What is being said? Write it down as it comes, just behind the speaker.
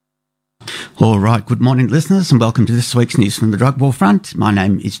All right, good morning, listeners, and welcome to this week's News from the Drug War Front. My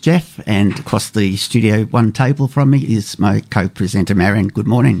name is Geoff, and across the Studio One table from me is my co-presenter, Marion. Good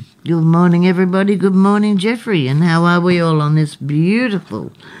morning. Good morning, everybody. Good morning, Jeffrey. And how are we all on this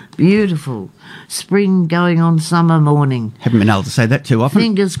beautiful, beautiful spring going on summer morning? Haven't been able to say that too often.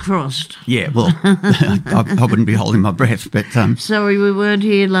 Fingers crossed. Yeah, well, I wouldn't be holding my breath, but... Sorry we weren't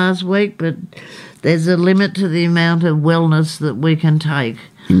here last week, but there's a limit to the amount of wellness that we can take.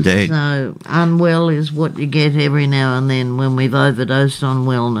 Indeed. So unwell is what you get every now and then when we've overdosed on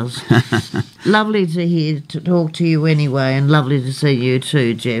wellness. Lovely to talk to you anyway, and lovely to see you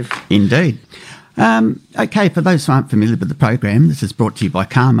too, Geoff. Indeed. Okay, for those who aren't familiar with the program, this is brought to you by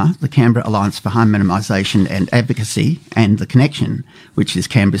CARMA, the Canberra Alliance for Harm Minimisation and Advocacy, and The Connection, which is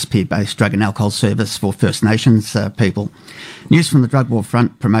Canberra's peer-based drug and alcohol service for First Nations people. News from the Drug War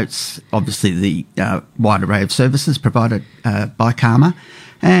Front promotes, obviously, the wide array of services provided by CARMA,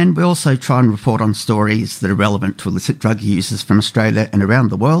 and we also try and report on stories that are relevant to illicit drug users from Australia and around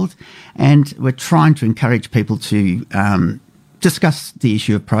the world, and we're trying to encourage people to discuss the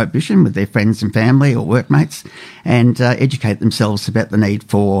issue of prohibition with their friends and family or workmates, and educate themselves about the need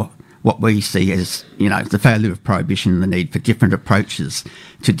for what we see as, the failure of prohibition and the need for different approaches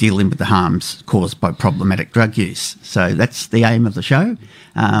to dealing with the harms caused by problematic drug use. So that's the aim of the show.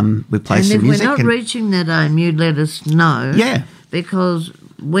 We play some music. And if we're not reaching that aim, you let us know. Yeah. Because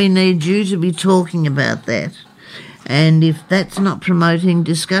we need you to be talking about that. And if that's not promoting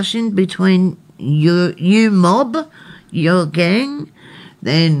discussion between you mob, your gang,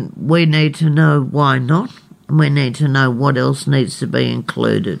 then we need to know why not. We need to know what else needs to be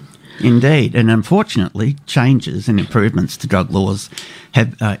included. Indeed, and unfortunately, changes and improvements to drug laws have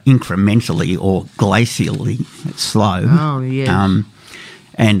incrementally or glacially slowed. Oh, yes.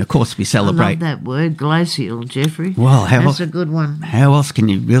 And, of course, we celebrate... I love that word, glacial, Jeffrey. Well, that's a good one. How else can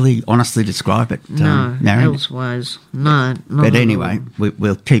you really honestly describe it, No, Marion? elsewise. No, not But anyway,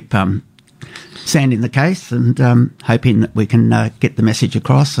 we'll keep sanding the case and hoping that we can get the message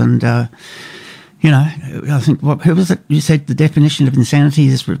across. And, I think, who was it? You said the definition of insanity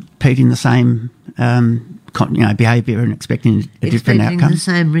is repeating the same, behaviour and expecting a different outcome. Expecting the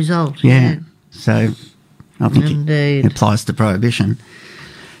same result. Yeah. So I think it applies to prohibition.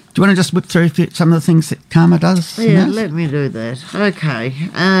 Do you want to just whip through some of the things that CARMA does? Yeah, let me do that. Okay.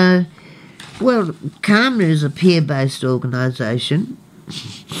 Well, CARMA is a peer-based organisation,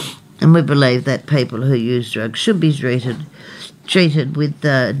 and we believe that people who use drugs should be treated with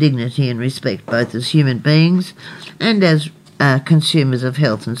dignity and respect, both as human beings and as consumers of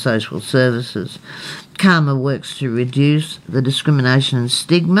health and social services. CARMA works to reduce the discrimination and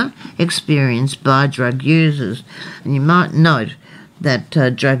stigma experienced by drug users. And you might note that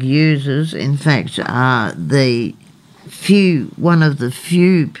drug users, in fact, are one of the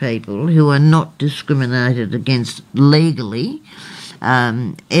few people who are not discriminated against legally.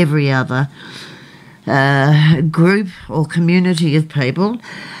 Every other group or community of people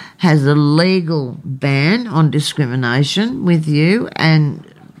has a legal ban on discrimination with you,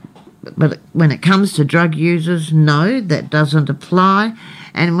 but when it comes to drug users, no, that doesn't apply.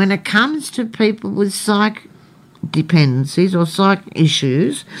 And when it comes to people with psych dependencies or psych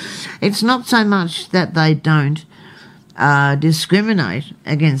issues, it's not so much that they don't discriminate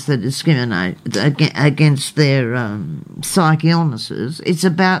against against their psych illnesses. It's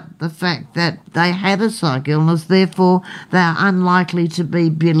about the fact that they have a psych illness, therefore they are unlikely to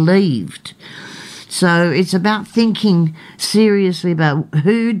be believed. So it's about thinking seriously about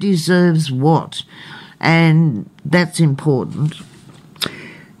who deserves what, and that's important.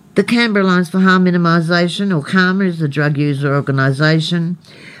 The Canberra Alliance for Harm Minimisation, or CARMA, is the drug user organisation.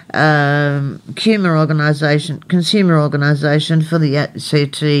 Consumer organisation for the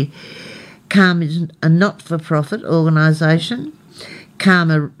ACT. CARMA is a not-for-profit organisation.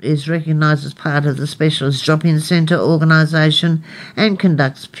 CARMA is recognised as part of the Specialist Drop-In Centre organisation and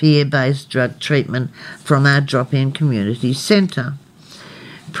conducts peer-based drug treatment from our drop-in community centre.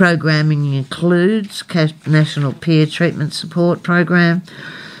 Programming includes National Peer Treatment Support Program,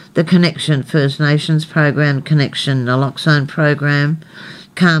 the Connection First Nations Program, Connection Naloxone Program,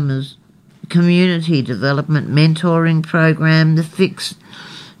 CARMA's Community Development Mentoring Program, the Fix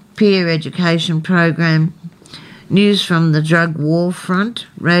Peer Education Program, News from the Drug War Front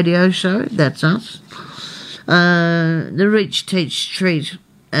radio show, that's us, the Reach, Teach, Treat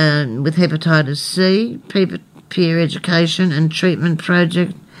with Hepatitis C, Peer Education and Treatment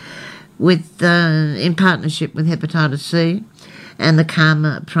Project in partnership with Hepatitis C, and the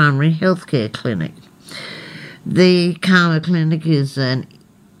CARMA Primary Healthcare Clinic. The CARMA Clinic is an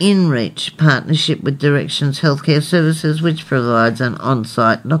InReach partnership with Directions Healthcare Services, which provides an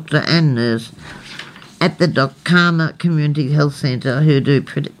on-site doctor and nurse at the Karma Community Health Centre who do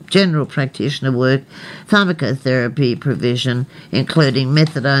general practitioner work, pharmacotherapy provision, including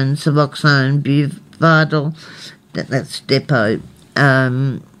methadone, Suboxone, Buvidal, that's Depot,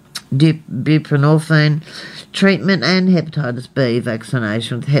 buprenorphine treatment, and hepatitis B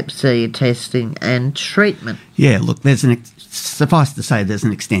vaccination with hep C testing and treatment. Yeah, look, suffice to say there's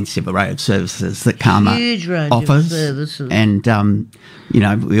an extensive array of services that Karma Huge range offers. of services. And,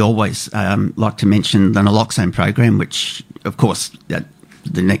 we always like to mention the naloxone program, which, of course,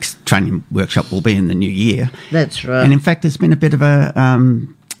 the next training workshop will be in the new year. That's right. And, in fact, there's been a bit of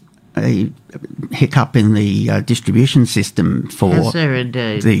a hiccup in the distribution system for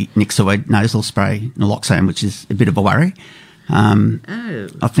the Nixoid nasal spray naloxone, which is a bit of a worry.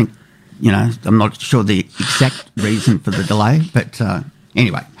 I think, I'm not sure the exact reason for the delay, but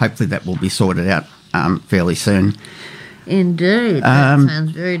anyway, hopefully that will be sorted out fairly soon. Indeed. That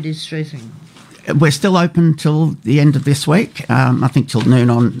sounds very distressing. We're still open till the end of this week, I think till noon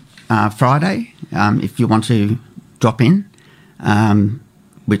on Friday, if you want to drop in,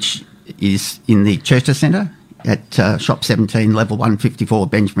 which is in the Churchill Centre at Shop 17, Level 154,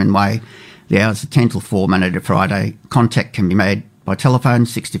 Benjamin Way. The hours are 10 till 4, Monday to Friday. Contact can be made by telephone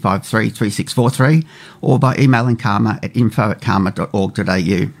 653 3643 or by emailing Karma at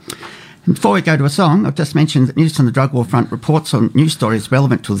info@karma.org.au. And before we go to a song, I've just mentioned that News on the Drug War Front reports on news stories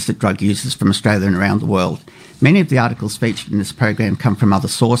relevant to illicit drug users from Australia and around the world. Many of the articles featured in this program come from other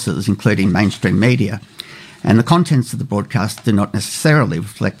sources, including mainstream media, and the contents of the broadcast do not necessarily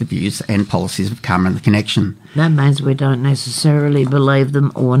reflect the views and policies of Karma and the Connection. That means we don't necessarily believe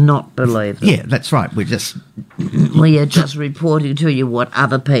them or not believe them. Yeah, that's right. We are just reporting to you what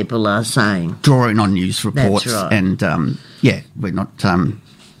other people are saying. Drawing on news reports. That's right. And, we're not,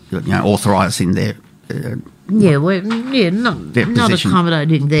 authorising their... not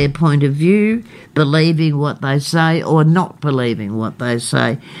accommodating their point of view, believing what they say or not believing what they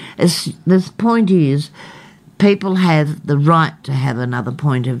say. The point is, people have the right to have another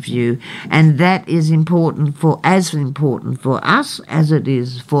point of view, and that is as important for us as it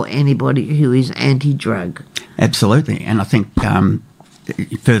is for anybody who is anti-drug. Absolutely, and I think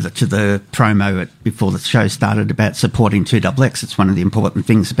further to the promo before the show started about supporting 2XX, it's one of the important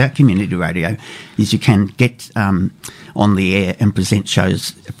things about community radio is you can get on the air and present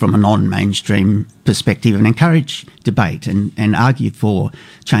shows from a non-mainstream perspective and encourage debate and argue for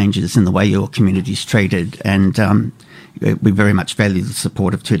changes in the way your community is treated, and we very much value the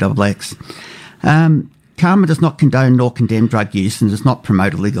support of 2XX. Karma does not condone nor condemn drug use and does not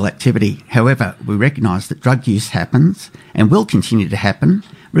promote illegal activity. However, we recognise that drug use happens and will continue to happen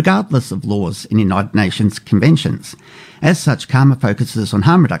regardless of laws and United Nations conventions. As such, Karma focuses on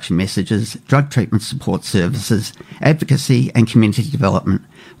harm reduction messages, drug treatment support services, advocacy and community development.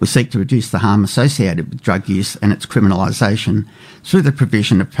 We seek to reduce the harm associated with drug use and its criminalisation through the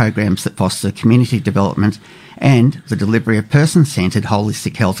provision of programs that foster community development and the delivery of person-centred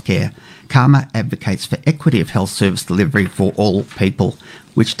holistic healthcare. Karma advocates for equity of health service delivery for all people,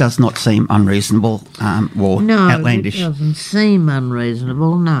 which does not seem unreasonable or outlandish. No, it doesn't seem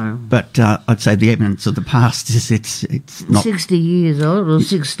unreasonable, no. But I'd say the evidence of the past is it's not... 60 years old, or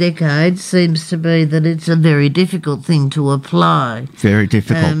 6 decades, seems to be that it's a very difficult thing to apply. Very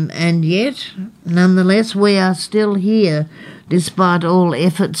difficult. And yet, nonetheless, we are still here, despite all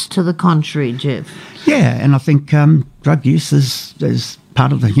efforts to the contrary, Geoff. Yeah, and I think drug use is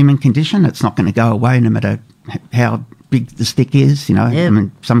part of the human condition. It's not going to go away no matter how big the stick is, Yep. I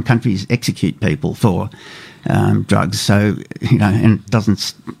mean, some countries execute people for drugs, so, and it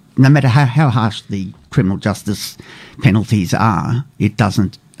doesn't, no matter how harsh the criminal justice penalties are, it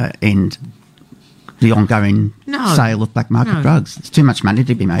doesn't end the ongoing sale of black market drugs. It's too much money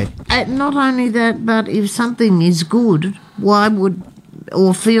to be made. Not only that, but if something is good,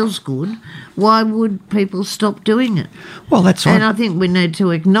 or feels good, why would people stop doing it? Well, that's right. And I think we need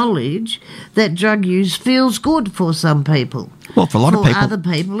to acknowledge that drug use feels good for some people. Well, for a lot of people... For other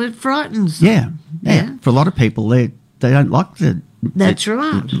people, it frightens them. Yeah. For a lot of people, they don't like the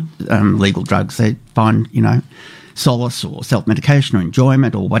legal drugs. They find, solace or self-medication or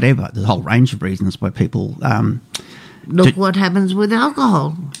enjoyment or whatever. There's a whole range of reasons why people... Look what happens with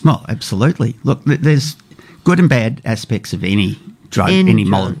alcohol. Well, absolutely. Look, there's good and bad aspects of any drug, any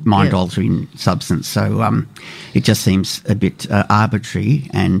mind-altering substance. So it just seems a bit arbitrary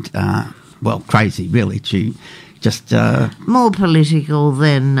and, crazy, really, to just... more political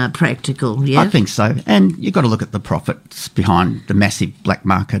than practical, yes? I think so. And you've got to look at the profits behind the massive black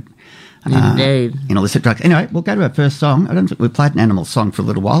market Indeed. In illicit drugs. Anyway, we'll go to our first song. I don't think we've played an animal song for a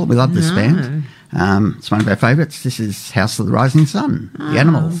little while. We love this band. It's one of our favourites. This is House of the Rising Sun, the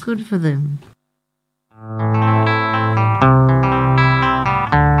Animals. Good for them.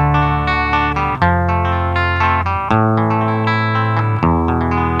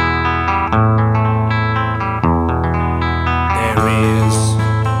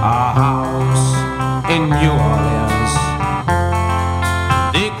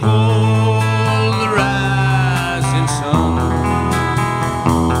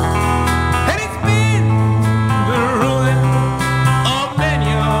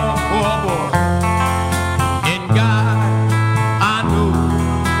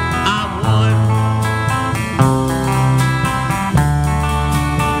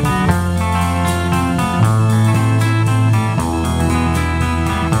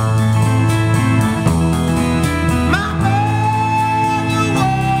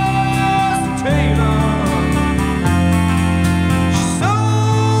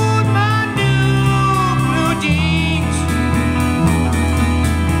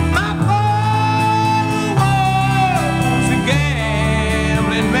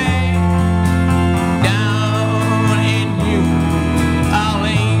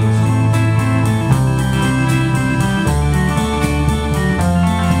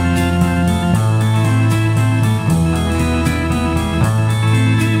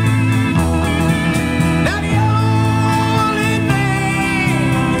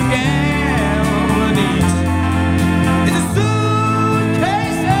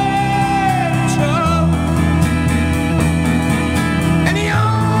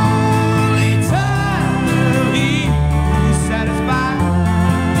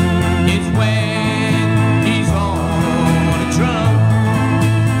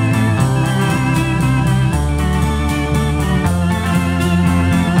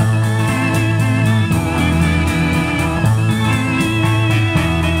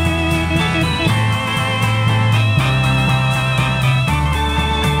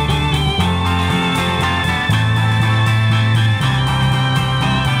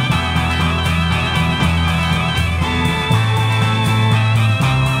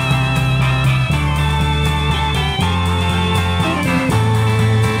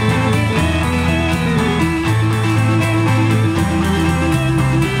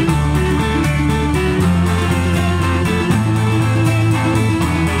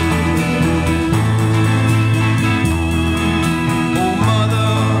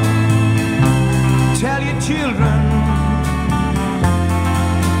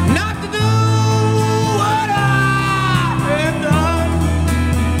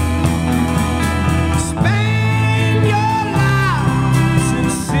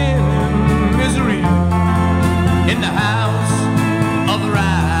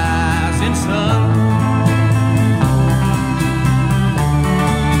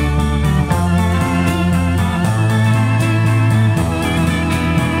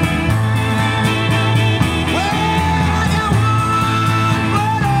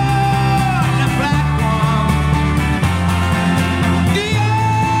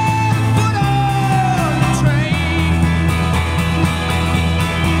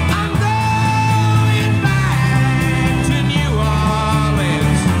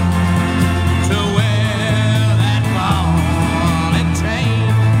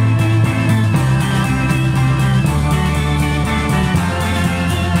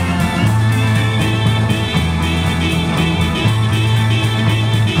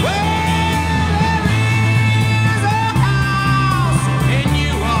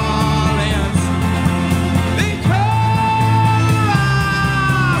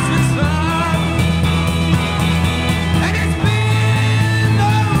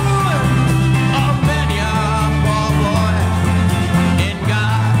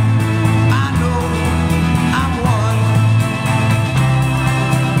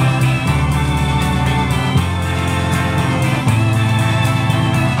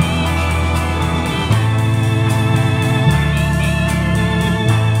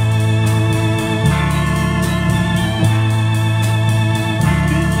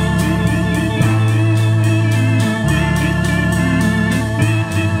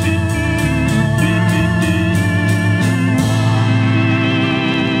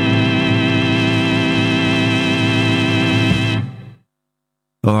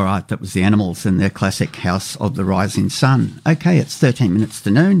 All right, that was the Animals and their classic House of the Rising Sun. Okay, it's 13 minutes to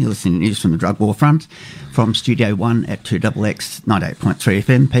noon. You're listening to News from the Drug War Front from Studio 1 at 2XX 98.3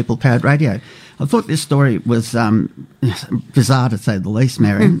 FM, People-Powered Radio. I thought this story was bizarre, to say the least,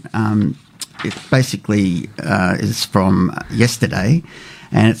 Marion. It basically is from yesterday,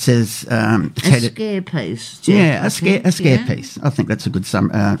 And it says... a scare piece, Geoff, yeah, a scare piece. I think that's a good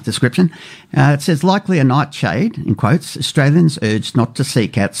description. It says, likely a nightshade, in quotes, Australians urged not to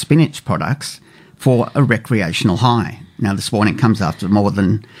seek out spinach products for a recreational high. Now, this warning comes after more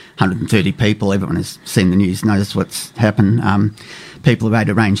than 130 people. Everyone has seen the news, knows what's happened. People who ate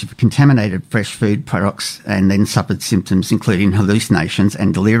a range of contaminated fresh food products and then suffered symptoms including hallucinations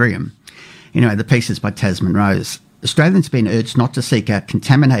and delirium. Anyway, the piece is by Tasman Rose. Australians have been urged not to seek out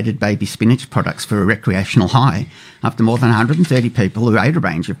contaminated baby spinach products for a recreational high after more than 130 people who ate a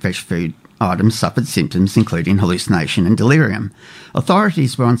range of fresh food items suffered symptoms including hallucination and delirium.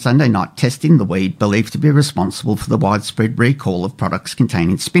 Authorities were on Sunday night testing the weed believed to be responsible for the widespread recall of products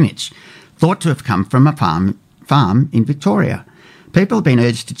containing spinach, thought to have come from a farm in Victoria. People have been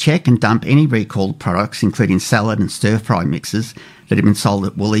urged to check and dump any recalled products, including salad and stir-fry mixes, that have been sold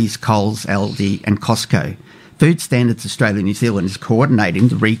at Woolies, Coles, Aldi and Costco. Food Standards Australia New Zealand is coordinating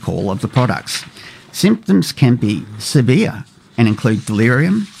the recall of the products. Symptoms can be severe and include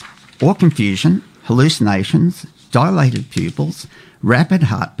delirium or confusion, hallucinations, dilated pupils, rapid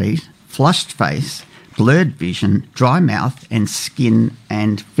heartbeat, flushed face, blurred vision, dry mouth and skin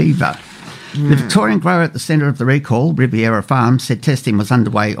and fever. The Victorian grower at the centre of the recall, Riviera Farm, said testing was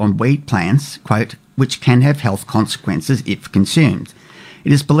underway on weed plants, quote, which can have health consequences if consumed.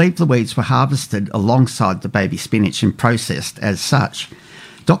 It is believed the weeds were harvested alongside the baby spinach and processed as such.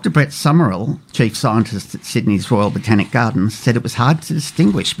 Dr Brett Summerall, Chief Scientist at Sydney's Royal Botanic Gardens, said it was hard to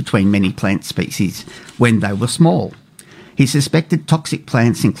distinguish between many plant species when they were small. He suspected toxic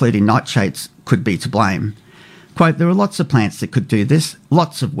plants, including nightshades, could be to blame. Quote, there are lots of plants that could do this,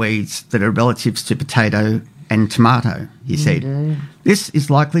 lots of weeds that are relatives to potato and tomato, he said. This is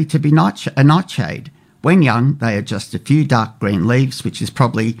likely to be a nightshade. When young, they are just a few dark green leaves, which is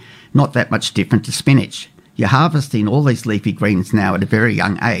probably not that much different to spinach. You're harvesting all these leafy greens now at a very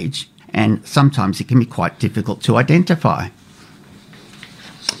young age, and sometimes it can be quite difficult to identify.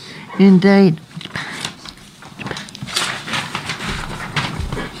 Indeed.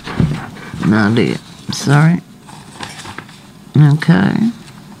 No, dear. Sorry. Okay.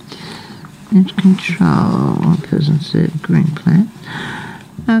 It's control. One person said green plant.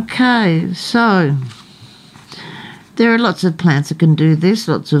 Okay, so there are lots of plants that can do this,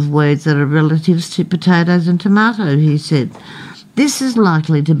 lots of weeds that are relatives to potatoes and tomato, he said. This is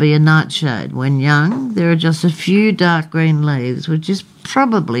likely to be a nightshade. When young, there are just a few dark green leaves, which is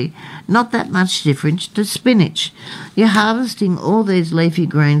probably not that much different to spinach. You're harvesting all these leafy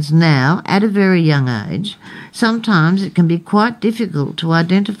greens now at a very young age. Sometimes it can be quite difficult to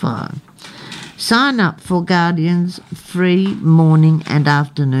identify. Sign up for Guardian's free morning and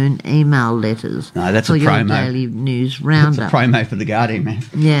afternoon email letters. No, that's for a promo. Your daily news roundup. That's a promo for the Guardian, man.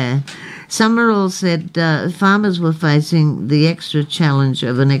 Yeah. Summerall said farmers were facing the extra challenge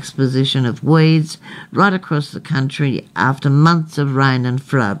of an exposition of weeds right across the country after months of rain and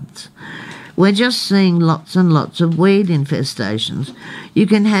floods. We're just seeing lots and lots of weed infestations. You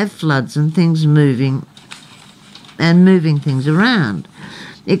can have floods and things moving things around.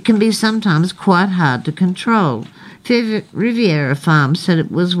 It can be sometimes quite hard to control. Riviera Farm said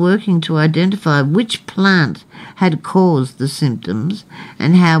it was working to identify which plant had caused the symptoms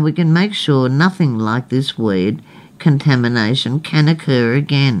and how we can make sure nothing like this weed contamination can occur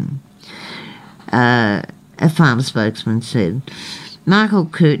again. A farm spokesman said. Michael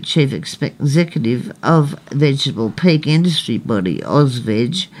Curt, Chief Executive of vegetable peak industry body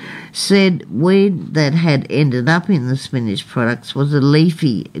AusVeg, said weed that had ended up in the spinach products was a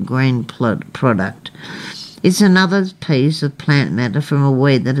leafy green product. It's another piece of plant matter from a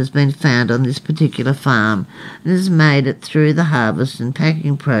weed that has been found on this particular farm and has made it through the harvest and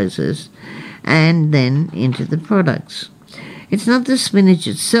packing process and then into the products. It's not the spinach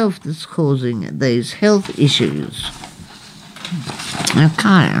itself that's causing these health issues.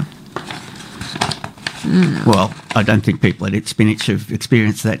 Okay. Well, I don't think people that eat spinach have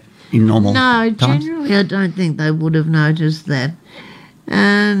experienced that in normal times. No, generally I don't think they would have noticed that.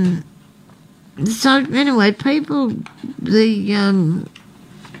 So anyway, people, the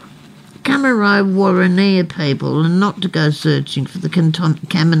Kamarai Warranea people, and not to go searching for the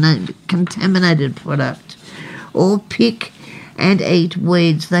contaminated product or pick and eat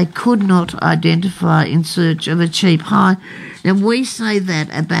weeds they could not identify in search of a cheap high. Now, we say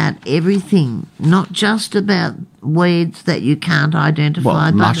that about everything, not just about weeds that you can't identify,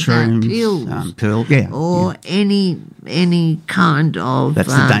 but mushrooms, about pills, or any kind of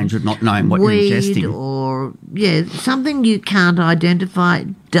that's the danger of not knowing what weed you're ingesting. Or something you can't identify.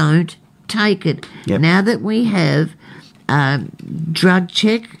 Don't take it. Yep. Now that we have drug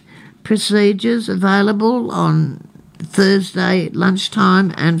check procedures available on Thursday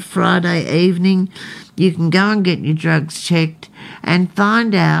lunchtime and Friday evening. You can go and get your drugs checked and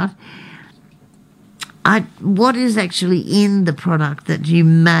find out what is actually in the product that you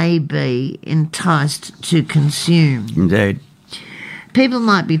may be enticed to consume. Indeed. People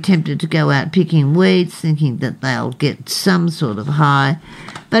might be tempted to go out picking weeds thinking that they'll get some sort of high,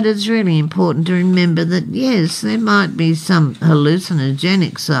 but it's really important to remember that, yes, there might be some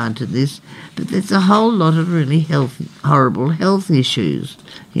hallucinogenic side to this, but there's a whole lot of really horrible health issues,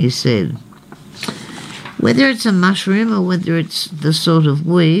 he said. Whether it's a mushroom or whether it's the sort of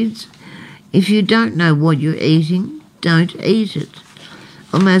weeds, if you don't know what you're eating, don't eat it.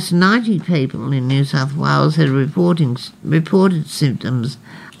 Almost 90 people in New South Wales had reported symptoms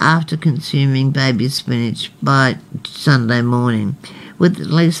after consuming baby spinach by Sunday morning, with at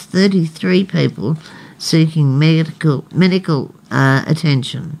least 33 people seeking medical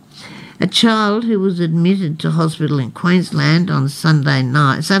attention. A child who was admitted to hospital in Queensland on Saturday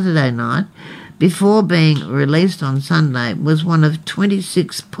night, before being released on Sunday, was one of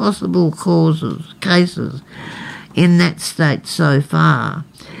 26 possible cases in that state so far.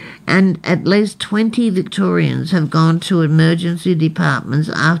 And at least 20 Victorians have gone to emergency departments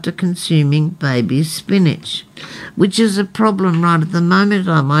after consuming baby spinach, which is a problem right at the moment,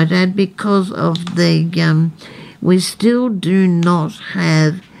 I might add, because of we still do not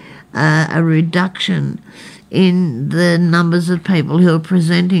have a reduction in the numbers of people who are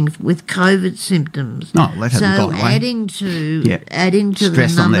presenting with COVID symptoms. No, that hasn't gone away. Adding to the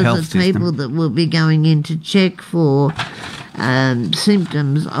numbers of people that will be going in to check for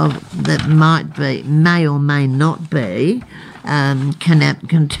symptoms that may or may not be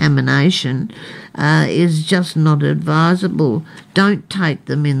contamination is just not advisable. Don't take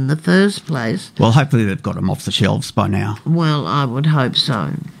them in the first place. Well, hopefully they've got them off the shelves by now. Well, I would hope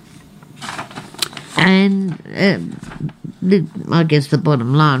so. And I guess the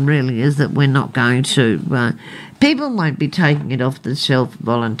bottom line really is that we're not going to... people won't be taking it off the shelf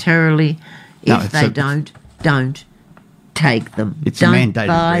voluntarily. If they don't take them. It's a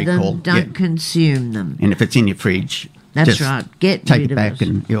mandated recall. Don't consume them. And if it's in your fridge, that's right. Take it back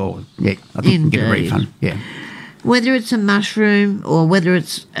and I think you can get a refund. Yeah. Whether it's a mushroom or whether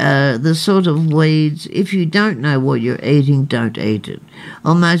it's the sort of weeds, if you don't know what you're eating, don't eat it.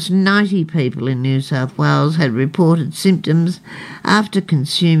 Almost 90 people in New South Wales had reported symptoms after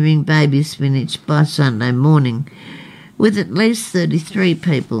consuming baby spinach by Sunday morning, with at least 33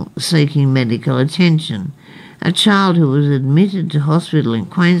 people seeking medical attention. A child who was admitted to hospital in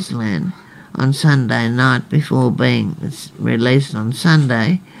Queensland on Sunday night before being released on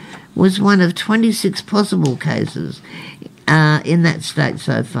Sunday was one of 26 possible cases in that state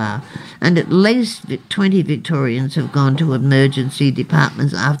so far, and at least 20 Victorians have gone to emergency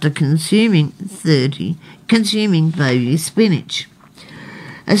departments after consuming baby spinach.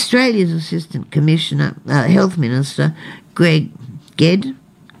 Australia's Assistant Commissioner, Health Minister Greg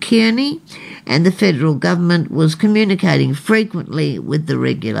Kearney, and the federal government was communicating frequently with the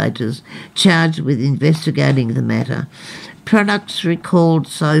regulators charged with investigating the matter. Products recalled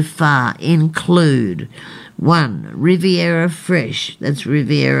so far include 1. Riviera Fresh, that's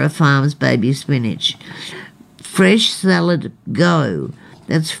Riviera Farms baby spinach. Fresh Salad Go,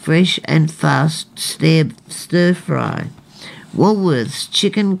 that's fresh and fast stir fry. Woolworths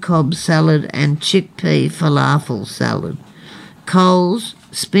Chicken Cob Salad and Chickpea Falafel Salad. Coles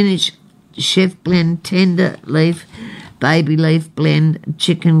Spinach Chef Blend Tender Leaf Baby Leaf Blend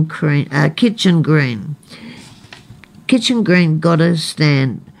Kitchen Green. Kitchen Green Goddess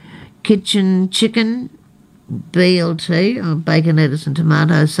Stand, Kitchen Chicken, BLT, or bacon, lettuce and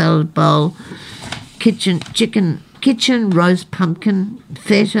tomato salad bowl, Kitchen roast pumpkin,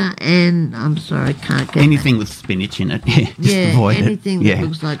 feta, and can't get anything with spinach in it. Anything that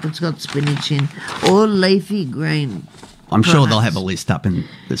looks like it's got spinach in, or leafy green. I'm sure they'll have a list up in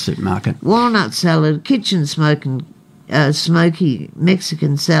the supermarket. Walnut salad, kitchen smoky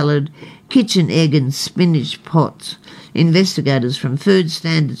Mexican salad, kitchen egg and spinach pots. Investigators from Food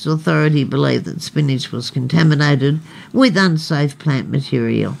Standards Authority believe that spinach was contaminated with unsafe plant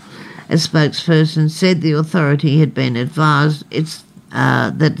material. A spokesperson said the authority had been advised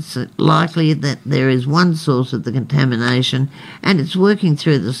that it's likely that there is one source of the contamination, and it's working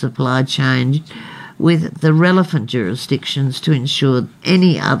through the supply chain with the relevant jurisdictions to ensure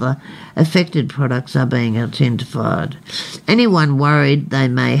any other affected products are being identified. Anyone worried they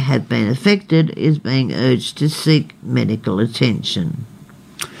may have been affected is being urged to seek medical attention.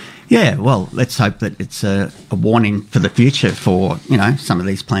 Yeah, well, let's hope that it's a warning for the future for, some of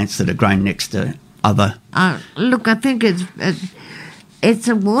these plants that are grown next to other... Look, I think it's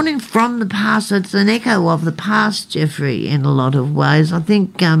a warning from the past. It's an echo of the past, Jeffrey, in a lot of ways. I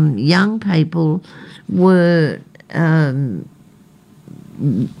think young people were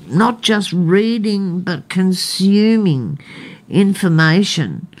not just reading but consuming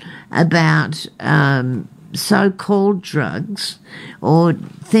information about so-called drugs or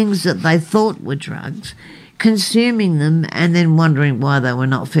things that they thought were drugs, consuming them and then wondering why they were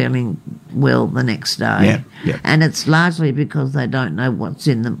not feeling well the next day. Yeah. And it's largely because they don't know what's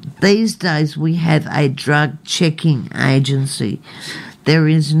in them. These days we have a drug checking agency. There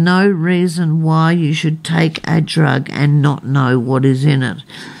is no reason why you should take a drug and not know what is in it.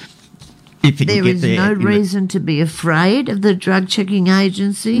 There is no reason to be afraid of the drug checking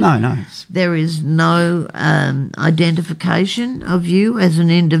agency. No. There is no identification of you as an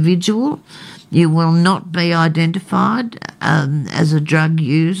individual. You will not be identified as a drug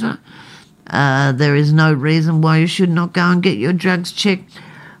user. There is no reason why you should not go and get your drugs checked,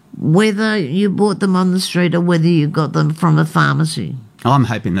 whether you bought them on the street or whether you got them from a pharmacy. I'm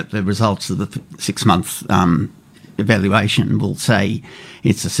hoping that the results of the 6-month evaluation will say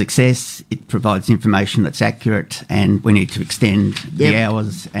it's a success, it provides information that's accurate, and we need to extend the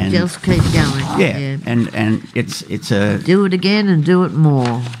hours and just keep going. Yeah. And it's a do it again and do it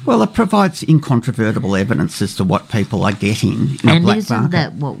more. Well, it provides incontrovertible evidence as to what people are getting in a black isn't market.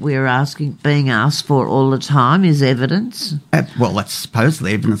 That what we're being asked for all the time is evidence? Well, that's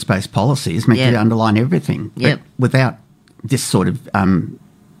supposedly evidence-based policy is meant to underline everything. Yep. But without this sort of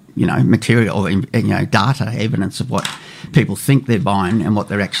material, data, evidence of what people think they're buying and what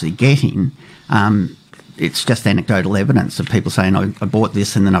they're actually getting, it's just anecdotal evidence of people saying, I bought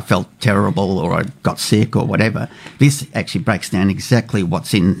this and then I felt terrible or I got sick or whatever. This actually breaks down exactly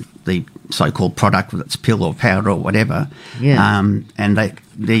what's in the so-called product, whether it's pill or powder or whatever. Yeah. And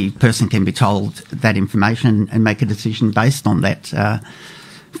the person can be told that information and make a decision based on that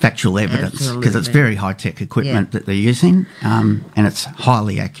factual evidence, because it's very high-tech equipment that they're using, and it's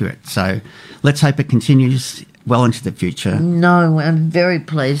highly accurate. So let's hope it continues well into the future. No, I'm very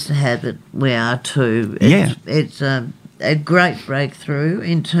pleased to have it. We are too. It's a great breakthrough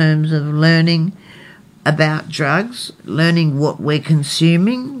in terms of learning about drugs, learning what we're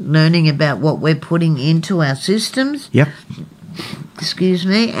consuming, learning about what we're putting into our systems. Yep. Excuse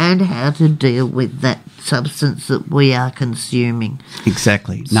me, and how to deal with that substance that we are consuming.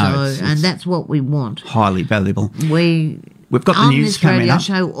 Exactly. And that's what we want. Highly valuable. We've got the news coming up. On this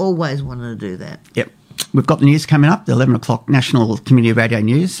radio show, always wanted to do that. Yep. We've got the news coming up, the 11 o'clock National Community Radio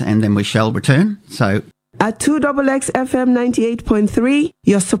News, and then we shall return. So at 2XX FM 98.3,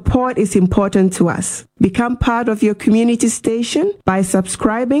 your support is important to us. Become part of your community station by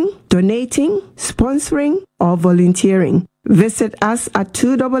subscribing, donating, sponsoring, or volunteering. Visit us at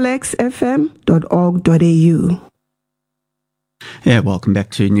 2xxfm.org.au. Yeah, welcome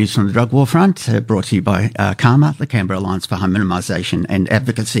back to News from the Drug War Front, brought to you by CARMA, the Canberra Alliance for Harm Minimisation and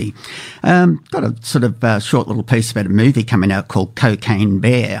Advocacy. Got a sort of short little piece about a movie coming out called Cocaine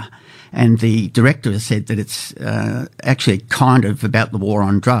Bear, and the director has said that it's actually kind of about the war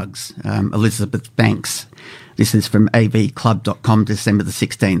on drugs. Elizabeth Banks. This is from avclub.com, December the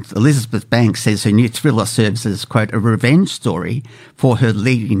 16th. Elizabeth Banks says her new thriller serves as, quote, a revenge story for her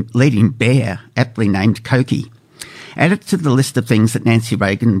leading bear, aptly named Cokie. Added to the list of things that Nancy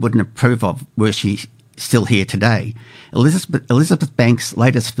Reagan wouldn't approve of were she still here today, Elizabeth Banks'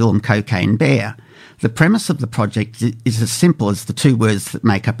 latest film, Cocaine Bear. The premise of the project is as simple as the two words that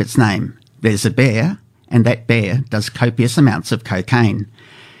make up its name. There's a bear, and that bear does copious amounts of cocaine.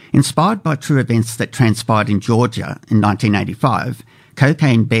 Inspired by true events that transpired in Georgia in 1985,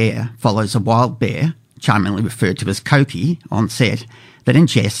 Cocaine Bear follows a wild bear, charmingly referred to as Cokie on set, that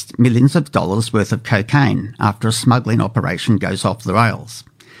ingests millions of dollars worth of cocaine after a smuggling operation goes off the rails.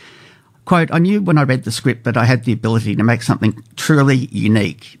 Quote, I knew when I read the script that I had the ability to make something truly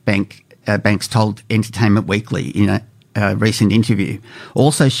unique, Banks told Entertainment Weekly in a recent interview,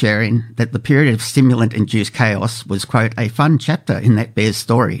 also sharing that the period of stimulant-induced chaos was, quote, a fun chapter in that bear's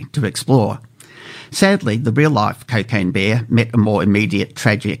story to explore. Sadly, the real-life Cocaine Bear met a more immediate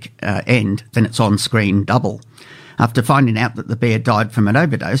tragic end than its on-screen double. After finding out that the bear died from an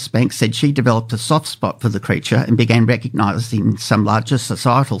overdose, Banks said she developed a soft spot for the creature and began recognising some larger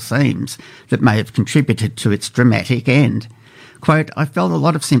societal themes that may have contributed to its dramatic end. Quote, I felt a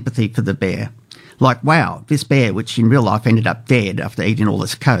lot of sympathy for the bear. Like, wow, this bear, which in real life ended up dead after eating all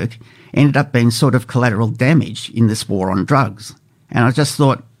this coke, ended up being sort of collateral damage in this war on drugs. And I just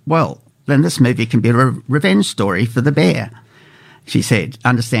thought, well, then this movie can be a revenge story for the bear. She said,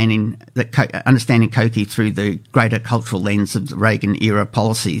 understanding cocaine through the greater cultural lens of the Reagan-era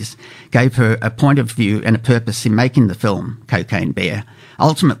policies gave her a point of view and a purpose in making the film Cocaine Bear.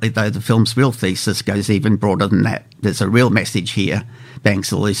 Ultimately, though, the film's real thesis goes even broader than that. There's a real message here,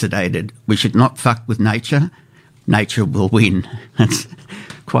 Banks elucidated. We should not fuck with nature. Nature will win. That's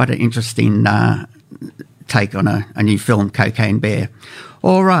quite an interesting take on a new film, Cocaine Bear.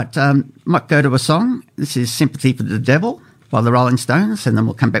 All right, might go to a song. This is Sympathy for the Devil by the Rolling Stones, and then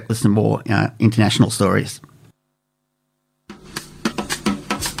we'll come back with some more international stories.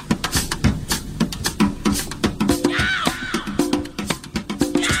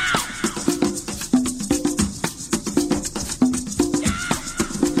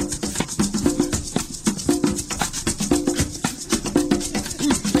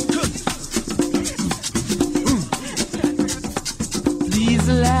 Please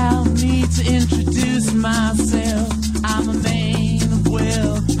allow me to introduce myself. I'm a man of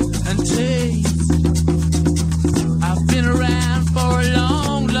wealth and taste. I've been around for a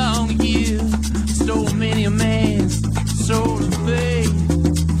long, long year. Stole many a man's soul and faith.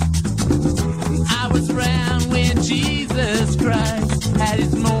 I was around when Jesus Christ had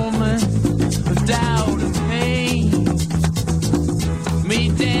his moment of doubt and pain.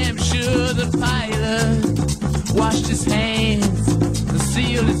 Made damn sure the pilot washed his hands and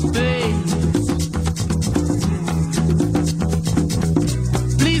sealed his face.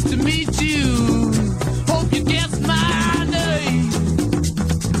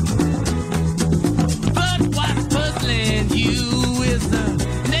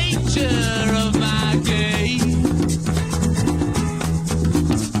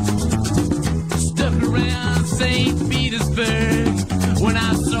 When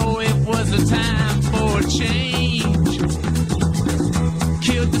I saw it was a time for a change,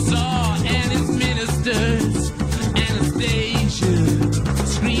 killed the Tsar and his ministers, Anastasia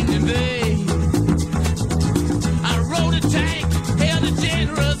screamed in vain. I rode a tank, held a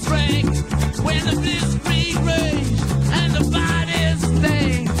generous rank, when the blitzkrieg raged and the bodies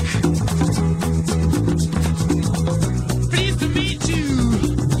stank. Pleased to meet you,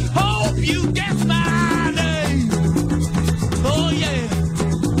 hope you guess my name. Oh yeah,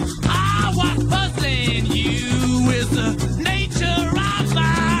 I was puzzling you with the nature of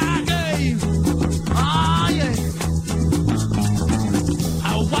my game. Oh yeah, I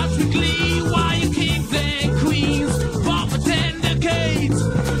watched with glee while you kings and queens fought for 10 decades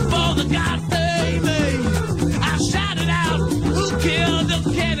for the God they made. I shouted out, who killed the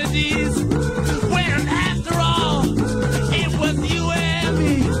Kennedys? When after all, it was you and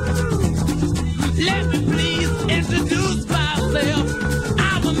me. Let me please introduce myself.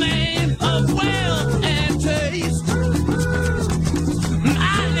 I'm a man of wealth and taste.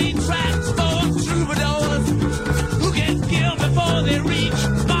 I lay traps for troubadours who get killed before they reach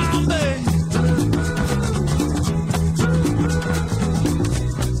Bombay.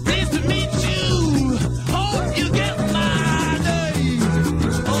 Pleased to meet you. Hope you get my name.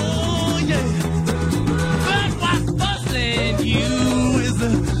 Oh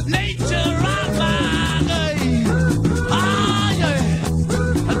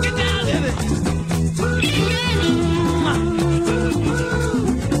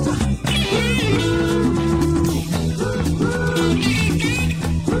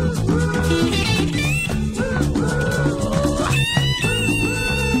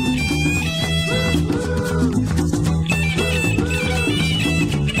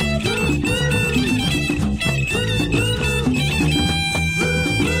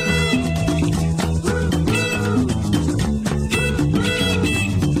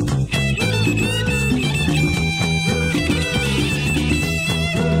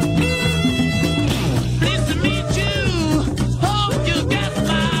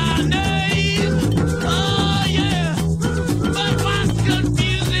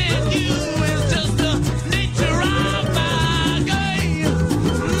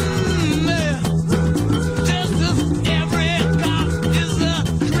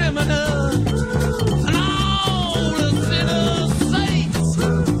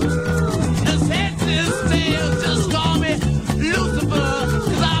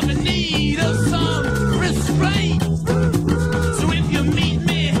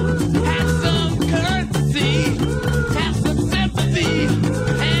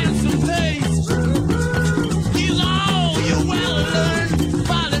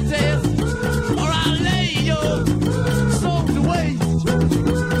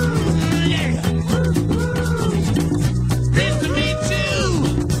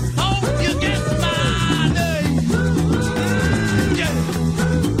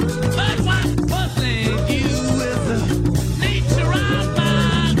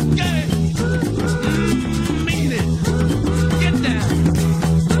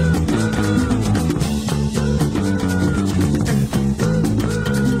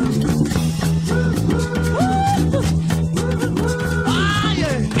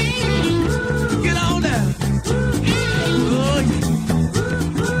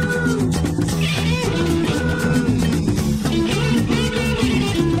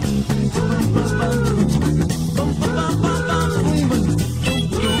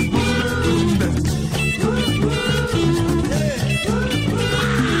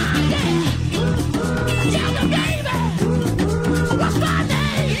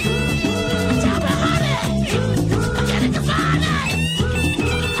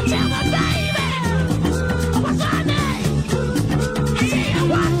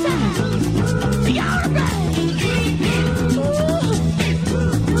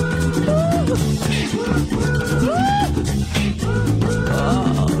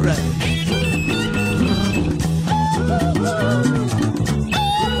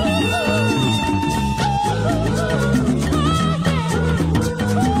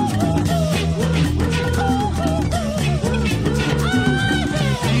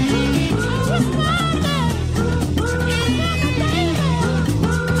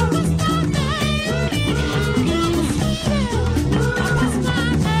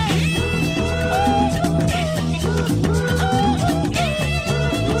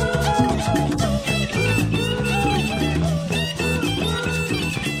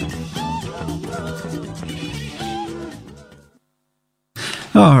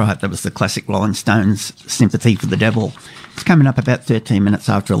All right, that was the classic Rolling Stones, Sympathy for the Devil. It's coming up about 13 minutes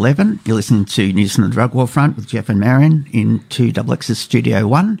after 11. You're listening to News from the Drug War Front with Geoff and Marion in 2XX's Studio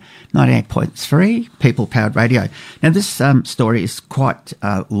 1, 98.3, People-Powered Radio. Now, this story is quite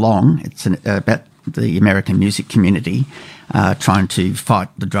long. It's about the American music community trying to fight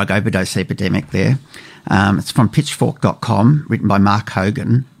the drug overdose epidemic there. It's from pitchfork.com, written by Mark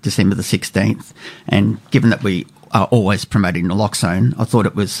Hogan, December the 16th. And given that we are always promoting naloxone, I thought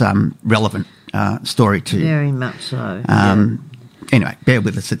it was relevant story to... Very much so. Anyway, bear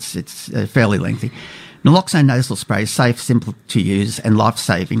with us. It's fairly lengthy. Naloxone nasal spray is safe, simple to use and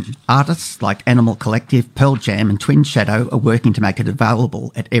life-saving. Artists like Animal Collective, Pearl Jam and Twin Shadow are working to make it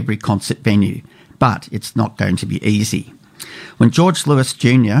available at every concert venue. But it's not going to be easy. When George Lewis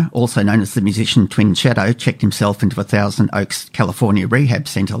Jr., also known as the musician Twin Shadow, checked himself into a Thousand Oaks, California rehab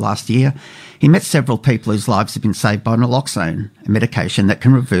centre last year, he met several people whose lives have been saved by naloxone, a medication that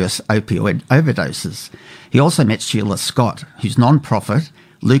can reverse opioid overdoses. He also met Sheila Scott, whose non-profit,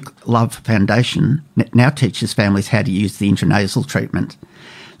 Luke Love Foundation, now teaches families how to use the intranasal treatment.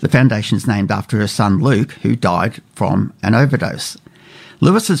 The foundation is named after her son Luke, who died from an overdose.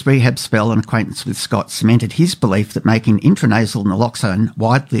 Lewis's rehab spell and acquaintance with Scott cemented his belief that making intranasal naloxone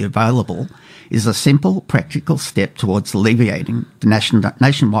widely available is a simple, practical step towards alleviating the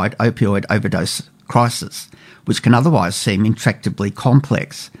nationwide opioid overdose crisis, which can otherwise seem intractably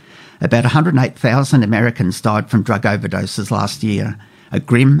complex. About 108,000 Americans died from drug overdoses last year, a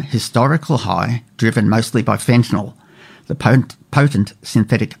grim historical high driven mostly by fentanyl, the potent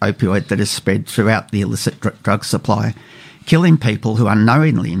synthetic opioid that is spread throughout the illicit drug supply, killing people who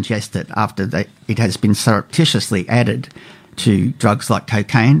unknowingly ingest it after it has been surreptitiously added to drugs like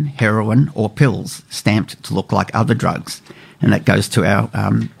cocaine, heroin or pills stamped to look like other drugs. And that goes to our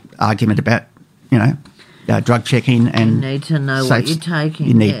argument about, drug checking and... You need to know what you're taking.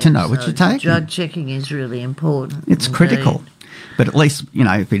 You need to know what you're taking. Drug checking is really important. It's critical. But at least,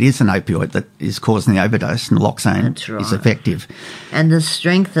 if it is an opioid that is causing the overdose, naloxone is effective. And the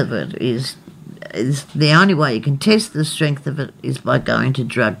strength of it is the only way you can test the strength of it is by going to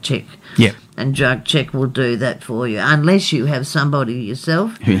drug check. Yeah. And drug check will do that for you, unless you have somebody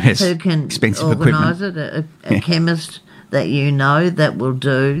yourself who can organise it, a chemist that you know that will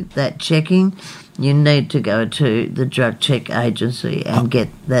do that checking. You need to go to the drug check agency and get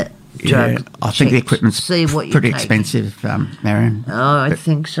that drug checked. I think the equipment's pretty expensive, Marion. Oh, I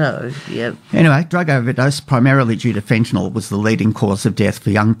think so, yep. Anyway, drug overdose, primarily due to fentanyl, was the leading cause of death for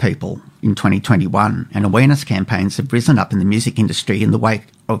young people in 2021, and awareness campaigns have risen up in the music industry in the wake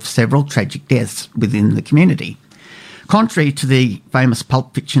of several tragic deaths within the community. Contrary to the famous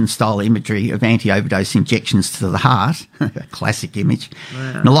Pulp Fiction-style imagery of anti-overdose injections to the heart, a classic image,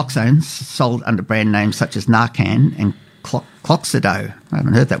 naloxone, sold under brand names such as Narcan and Cloxido, I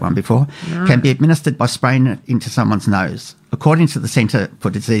haven't heard that one before, can be administered by spraying it into someone's nose. According to the Centre for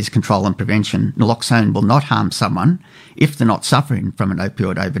Disease Control and Prevention, naloxone will not harm someone if they're not suffering from an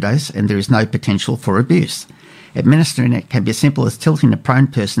opioid overdose and there is no potential for abuse. Administering it can be as simple as tilting a prone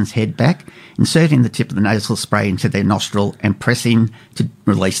person's head back, inserting the tip of the nasal spray into their nostril and pressing to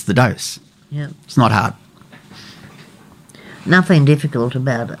release the dose. Yep. It's not hard. Nothing difficult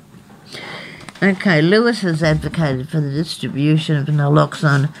about it. Okay, Lewis has advocated for the distribution of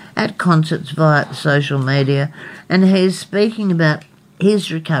naloxone at concerts via social media, and he's speaking about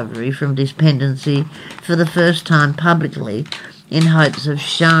his recovery from dependency for the first time publicly in hopes of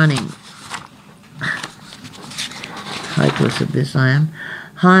shining... hopeless of this I am...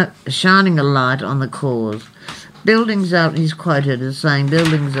 shining a light on the cause. He's quoted as saying,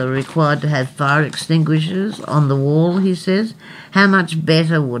 buildings are required to have fire extinguishers on the wall, he says. How much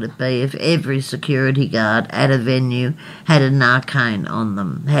better would it be if every security guard at a venue had Narcan on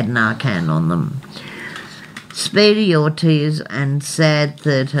them? Speedy Ortiz and Sad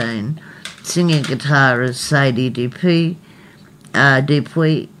 13, singer guitarist Sadie Dupuy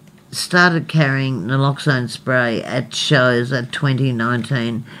started carrying naloxone spray at shows at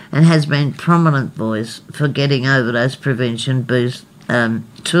 2019 and has been prominent voice for getting overdose prevention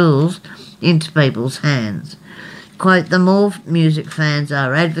tools into people's hands. Quote, the more music fans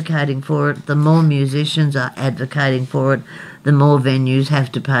are advocating for it, the more musicians are advocating for it, the more venues have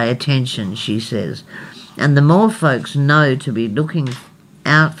to pay attention, she says. And the more folks know to be looking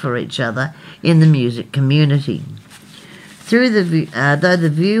out for each other in the music community. Though the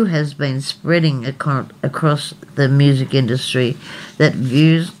view has been spreading across the music industry that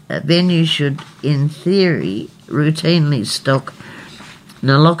venues should, in theory, routinely stock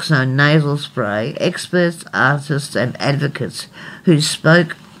naloxone nasal spray, experts, artists and advocates who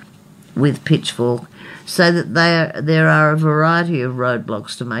spoke with Pitchfork so that there are a variety of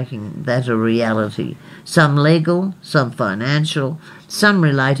roadblocks to making that a reality, some legal, some financial, some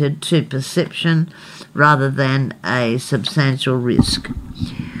related to perception rather than a substantial risk.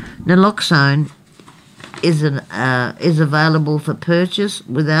 Naloxone is available for purchase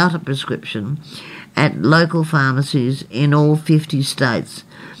without a prescription at local pharmacies in all 50 states,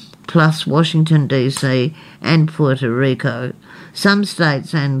 plus Washington DC and Puerto Rico. Some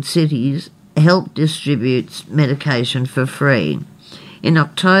states and cities help distribute medication for free. In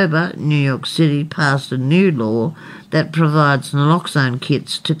October, New York City passed a new law that provides naloxone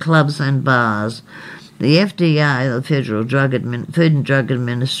kits to clubs and bars. The FDA, the Federal Food and Drug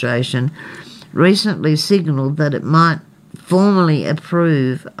Administration, recently signalled that it might formally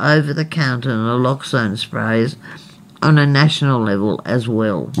approve over-the-counter naloxone sprays on a national level as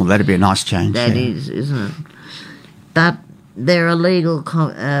well. Well, that'd be a nice change. That is, isn't it? But there are legal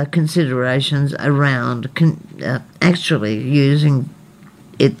considerations around actually using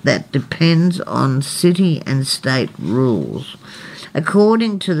it that depends on city and state rules.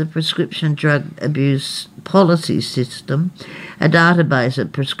 According to the Prescription Drug Abuse Policy System, a database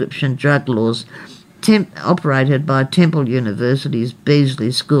of prescription drug laws operated by Temple University's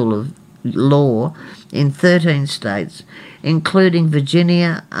Beasley School of Law in 13 states, including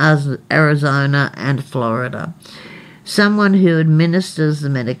Virginia, Arizona and Florida. Someone who administers the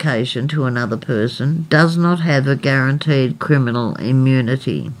medication to another person does not have a guaranteed criminal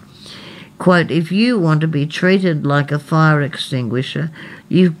immunity. Quote, if you want to be treated like a fire extinguisher,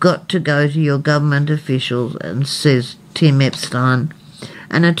 you've got to go to your government officials, and says Tim Epstein,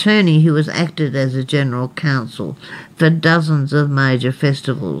 an attorney who has acted as a general counsel for dozens of major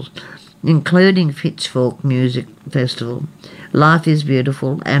festivals, including Pitchfork Music Festival, Life is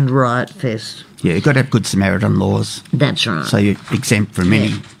Beautiful and Riot Fest. Yeah, you've got to have good Samaritan laws. That's right. So you're exempt from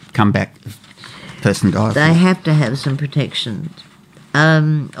any comeback if a person dies. They have to have some protections.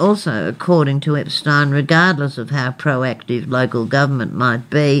 Also, according to Epstein, regardless of how proactive local government might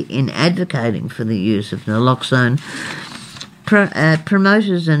be in advocating for the use of naloxone,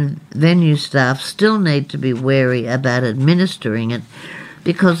 promoters and venue staff still need to be wary about administering it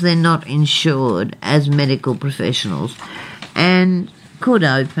because they're not insured as medical professionals and could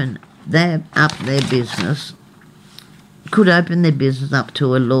open their business up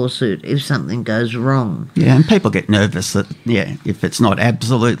to a lawsuit if something goes wrong. Yeah, and people get nervous that, if it's not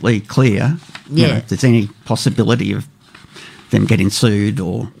absolutely clear, if there's any possibility of them getting sued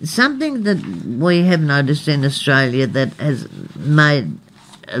or... Something that we have noticed in Australia that has made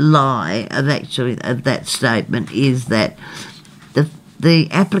a lie of that statement is that the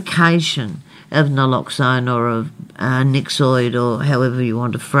application of naloxone or of Nixoid or however you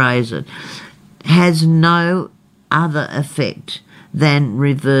want to phrase it has no other effect than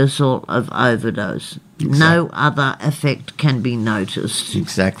reversal of overdose. Exactly. No other effect can be noticed.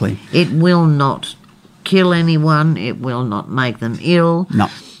 Exactly. It will not kill anyone. It will not make them ill. No.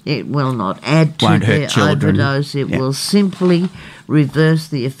 It will not add to their overdose. It will simply reverse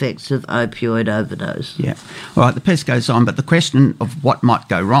the effects of opioid overdose. Yeah. All right, the piece goes on, but the question of what might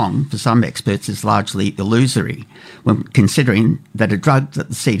go wrong for some experts is largely illusory when considering that a drug that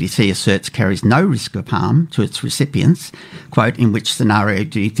the CDC asserts carries no risk of harm to its recipients, quote, in which scenario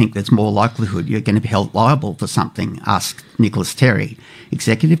do you think there's more likelihood you're going to be held liable for something, asked Nicholas Terry,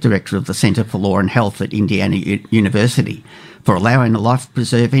 Executive Director of the Centre for Law and Health at Indiana University, for allowing a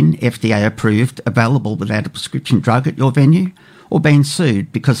life-preserving, FDA-approved, available without a prescription drug at your venue, or being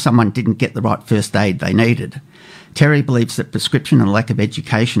sued because someone didn't get the right first aid they needed. Terry believes that prescription and lack of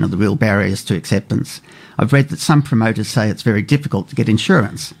education are the real barriers to acceptance. I've read that some promoters say it's very difficult to get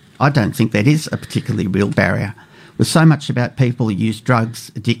insurance. I don't think that is a particularly real barrier. With so much about people who use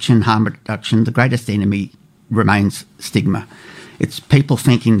drugs, addiction, harm reduction, the greatest enemy remains stigma. It's people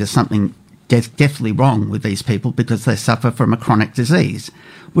thinking there's something definitely wrong with these people because they suffer from a chronic disease.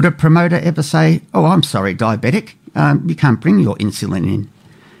 Would a promoter ever say, oh, I'm sorry, diabetic, you can't bring your insulin in?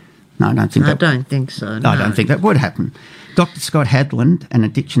 No, I don't think that... I don't think so, no. I don't think that would happen. Dr. Scott Hadland, an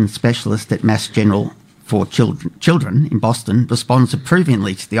addiction specialist at Mass General for Children in Boston, responds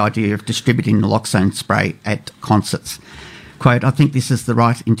approvingly to the idea of distributing naloxone spray at concerts. Quote, I think this is the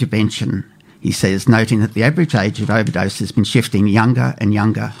right intervention, he says, noting that the average age of overdose has been shifting younger and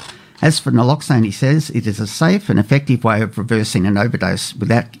younger. As for naloxone, he says, it is a safe and effective way of reversing an overdose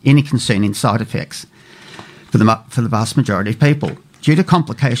without any concerning side effects for the vast majority of people. Due to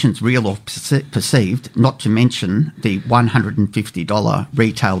complications real or perceived, not to mention the $150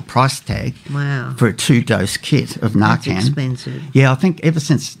 retail price tag Wow. for a 2-dose kit of Narcan. That's expensive. Yeah, I think ever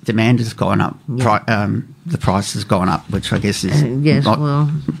since demand has gone up, the price has gone up, which I guess is Yes, not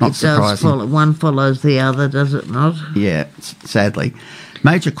it does surprising. one follows the other, does it not? Yeah, sadly.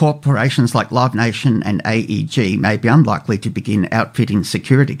 Major corporations like Live Nation and AEG may be unlikely to begin outfitting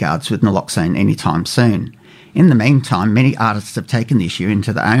security guards with naloxone anytime soon. In the meantime, many artists have taken the issue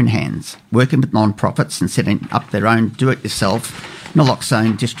into their own hands, working with non-profits and setting up their own do-it-yourself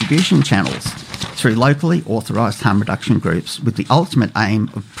naloxone distribution channels through locally authorised harm reduction groups with the ultimate aim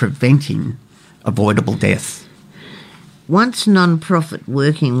of preventing avoidable deaths. Once non-profit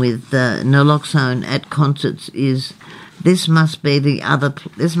working with naloxone at concerts this must be the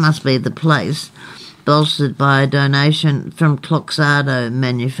place, bolstered by a donation from Cloxardo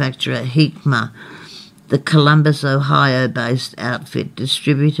manufacturer Hikma. The Columbus, Ohio-based outfit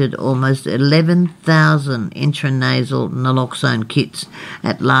distributed almost 11,000 intranasal naloxone kits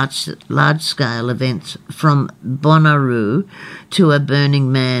at large-scale events from Bonnaroo to a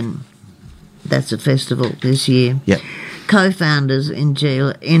Burning Man. That's a festival this year. Yep. Co-founders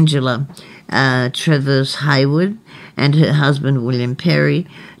Angela Traverse Hayward and her husband William Perry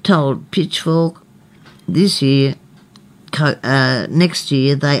told Pitchfork next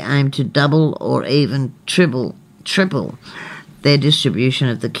year they aim to double or even triple their distribution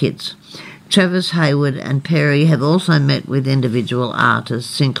of the kits. Travis Hayward and Perry have also met with individual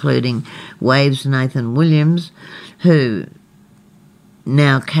artists, including Waves Nathan Williams, who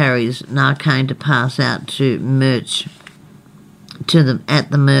now carries Narcan to pass out at the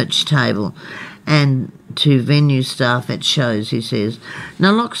merch table, and to venue staff at shows, he says.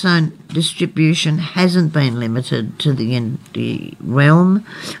 Naloxone distribution hasn't been limited to the indie realm.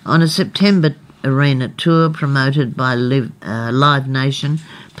 On a September arena tour promoted by Live Nation,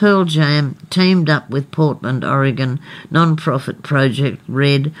 Pearl Jam teamed up with Portland, Oregon non-profit project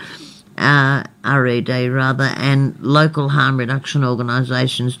RED, and local harm reduction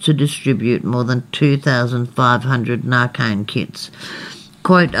organisations to distribute more than 2,500 Narcan kits.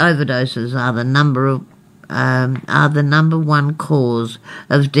 Quote, overdoses are the number one cause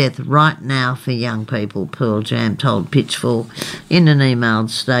of death right now for young people, Pearl Jam told Pitchfork in an emailed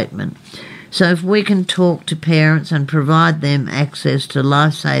statement. So if we can talk to parents and provide them access to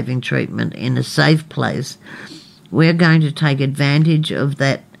life-saving treatment in a safe place, we're going to take advantage of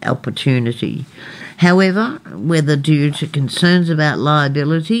that opportunity. However, whether due to concerns about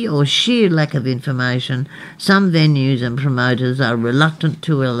liability or sheer lack of information, some venues and promoters are reluctant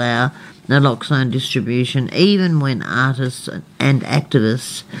to allow naloxone distribution even when artists and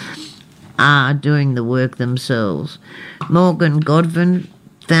activists are doing the work themselves. Morgan Godwin,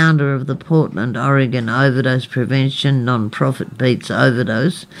 founder of the Portland, Oregon overdose prevention non-profit Beats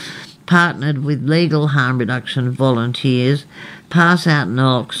Overdose, partnered with legal harm reduction volunteers, pass out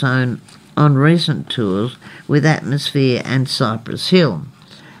naloxone on recent tours with Atmosphere and Cypress Hill.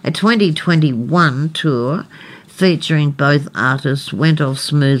 A 2021 tour featuring both artists went off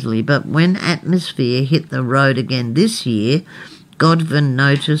smoothly, but when Atmosphere hit the road again this year, Godwin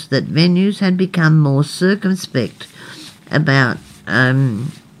noticed that venues had become more circumspect about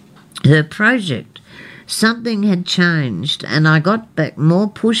her project. Something had changed, and I got more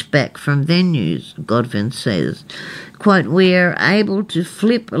pushback from venues, Godwin says. Quote, we are able to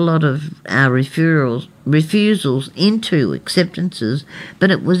flip a lot of our refusals into acceptances,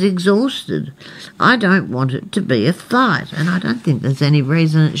 but it was exhausted. I don't want it to be a fight, and I don't think there's any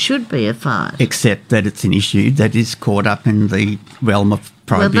reason it should be a fight. Except that it's an issue that is caught up in the realm of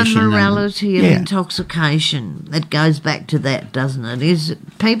prohibition. Well, the morality of intoxication, it goes back to that, doesn't it? Is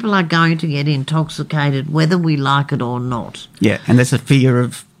people are going to get intoxicated whether we like it or not. Yeah, and there's a fear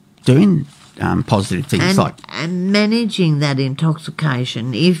of doing positive things and managing that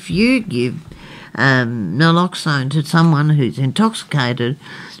intoxication. If you give naloxone to someone who's intoxicated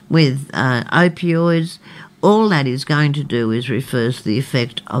with opioids, all that is going to do is reverse the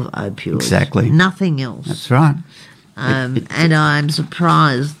effect of opioids. Exactly. Nothing else. That's right. And I'm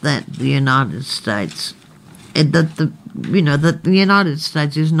surprised that the United States, that the United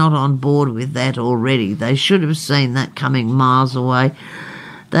States is not on board with that already. They should have seen that coming miles away.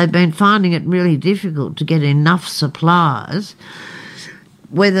 They've been finding it really difficult to get enough supplies,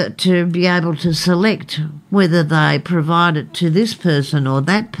 whether to be able to select whether they provide it to this person or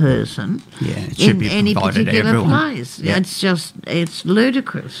that person it should be any particular everyone. place. Yeah. It's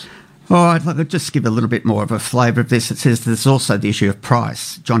ludicrous. All right, I'll just give a little bit more of a flavour of this. It says there's also the issue of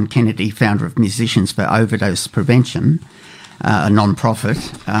price. John Kennedy, founder of Musicians for Overdose Prevention, a non-profit,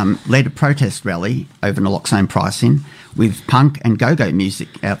 led a protest rally over naloxone pricing, with punk and go-go music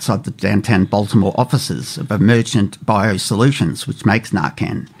outside the downtown Baltimore offices of Emergent Biosolutions, which makes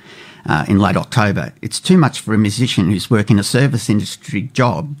Narcan, in late October. It's too much for a musician who's working a service industry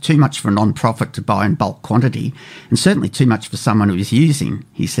job, too much for a non-profit to buy in bulk quantity, and certainly too much for someone who is using,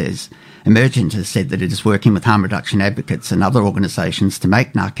 he says. Emergent has said that it is working with harm reduction advocates and other organisations to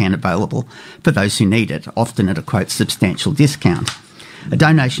make Narcan available for those who need it, often at a, quote, substantial discount. A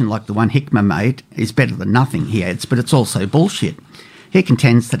donation like the one Hickman made is better than nothing, he adds, but it's also bullshit. He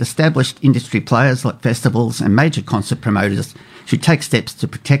contends that established industry players like festivals and major concert promoters should take steps to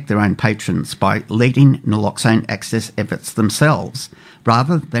protect their own patrons by leading naloxone access efforts themselves,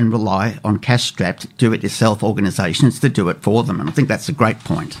 rather than rely on cash-strapped, do-it-yourself organisations to do it for them. And I think that's a great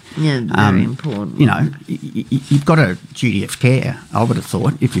point. Yeah, very important. You know, you've got a duty of care, I would have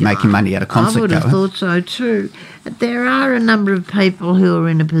thought, if you're making money out of concert I would have thought so too. There are a number of people who are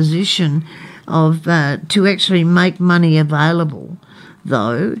in a position of to actually make money available,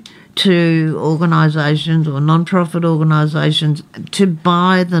 though, to organisations or non-profit organisations to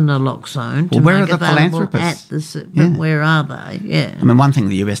buy the naloxone to where make are the available philanthropists? but where are they? Yeah. I mean, one thing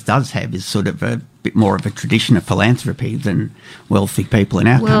the US does have is sort of a bit more of a tradition of philanthropy than wealthy people in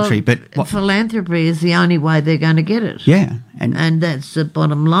our country. But philanthropy is the only way they're going to get it. Yeah. And that's the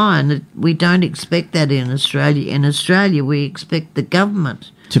bottom line. We don't expect that in Australia. In Australia, we expect the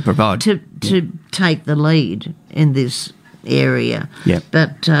government to provide. To take the lead in this area. Yep.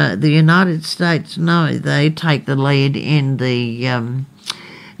 But the United States, no, they take the lead in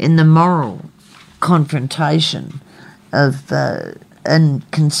the moral confrontation of and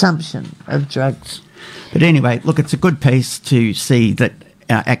consumption of drugs. But anyway, look, it's a good piece to see that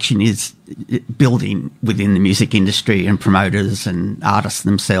action is building within the music industry and promoters and artists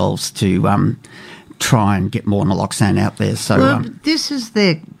themselves to try and get more naloxone out there. So this is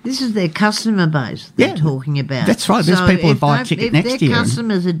their customer base they're talking about. That's right. There's people who buy a ticket next year. If their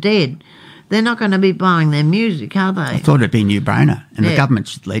customers are dead, they're not going to be buying their music, are they? I thought it'd be a no-brainer, and the government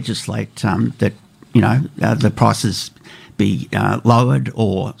should legislate that the prices be lowered,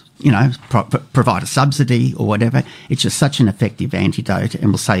 or provide a subsidy or whatever. It's just such an effective antidote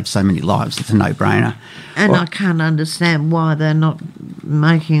and will save so many lives. It's a no-brainer. And I can't understand why they're not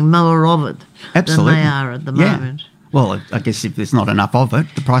making more of it than they are at the moment. Well, I guess if there's not enough of it,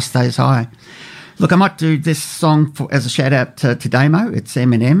 the price stays high. Look, I might do this song as a shout-out to Damo. It's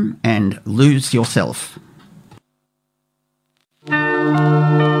Eminem and Lose Yourself.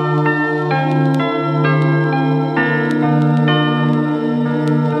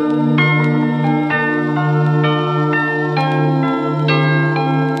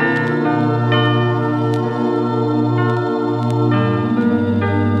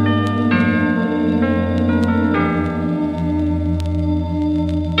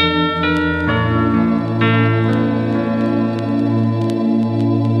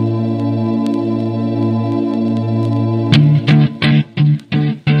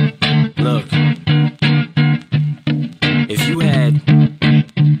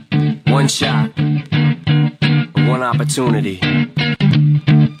 Opportunity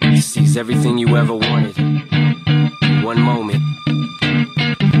to seize everything you ever wanted. One moment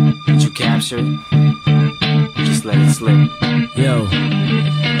that you captured, just let it slip. Yo,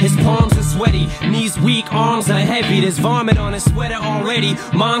 his palms are sweaty, knees weak, arms are heavy. There's vomit on his sweater already.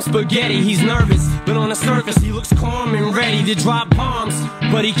 Mom's spaghetti, he's nervous, but on the surface he looks calm and ready to drop bombs.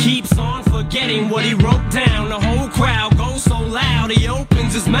 But he keeps on forgetting what he wrote down. The whole crowd goes so loud, he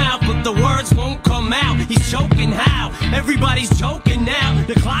opens his mouth, but the words won't come out. He's choking how? Everybody's joking now.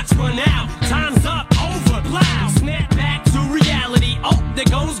 The clock's run out, time's up, over, plow. Snap back to reality. Oh, there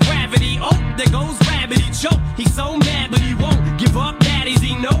goes gravity. Oh, there goes gravity. Choke. He's so mad, but he won't give up. Daddies,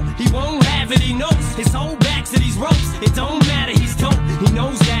 he know he won't have it. He knows his whole back to these ropes. It don't matter, he's dope. He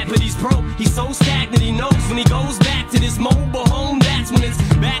knows that, but he's broke. He's so stagnant. He knows when he goes back to this mobile home, that's when it's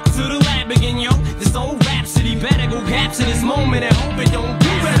back to the lab again. Yo, this old rhapsody better go capture this moment and hope it don't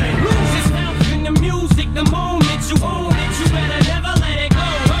get better. Lose yourself in the music, the moment you own it, you better never let it go.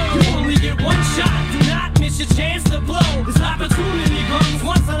 You only get one shot, do not miss your chance to blow. This opportunity comes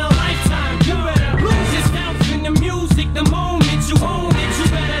once in a lifetime. You better lose yourself in the music, the moment you own it, you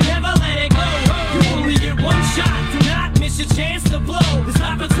better never let it go. You only get one shot, do not miss your chance to blow. This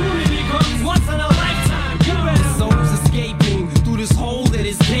opportunity comes once in a lifetime. You better. The soul's escaping through this hole that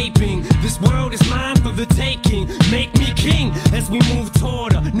is gaping. This world is mine for the taking. Make me king as we move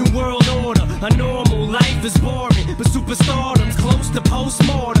toward a new world order. A normal life is boring, but superstardom's close to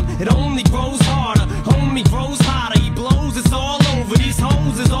postmortem. It only grows harder, homie grows hotter. He blows, it's all over. These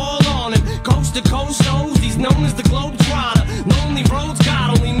hoes is all on him. Coast to coast shows, he's known as the Globetrotter. Lonely roads,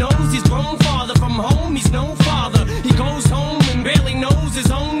 God only knows he's grown farther from home. He's no father. He goes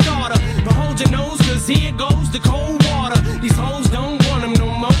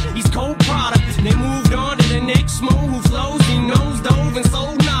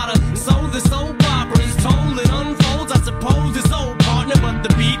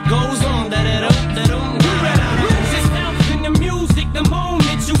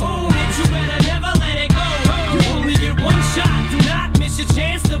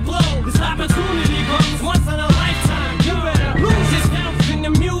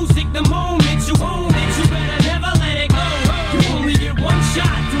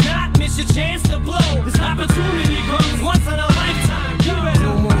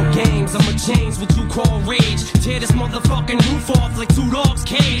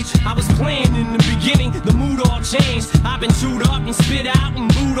I was playing in the beginning, the mood all changed. I've been chewed up and spit out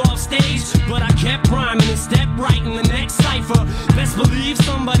and booed off stage, but I kept rhyming and stepped right in the next cipher. Best believe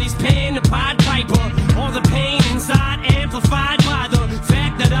somebody's paying the Pied Piper. All the pain inside amplified by the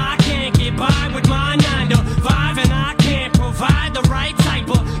fact that I can't get by with my 9 to 5, and I can't provide the right type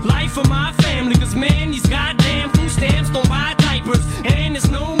of life for my family. Cause man, these goddamn food stamps don't buy diapers, and there's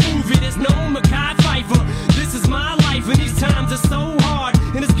no movie, there's no Mackay Pfeiffer. This is my life, and these times are so hard,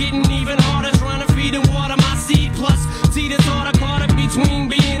 and it's getting even harder trying to feed and water my seed. Plus, see the thought I caught up between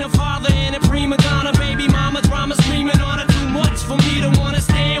being a father and a prima donna. Baby mama drama screaming on her, too much for me to wanna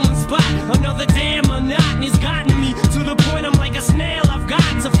stay in one spot. Another damn monotony's gotten me to the point I'm like a snail. I've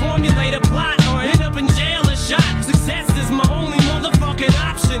got to formulate a plot or end up in jail or shot. Success is my only motherfucking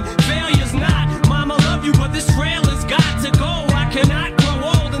option. Failure's not. Mama love you, but this trailer's got to go. I cannot grow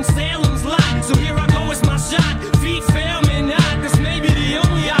old in Salem's lot. So here I go, it's my shot. Feet fail me not. This may be the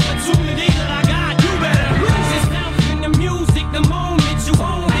only opportunity that I got. You better lose yourself in the music the moment you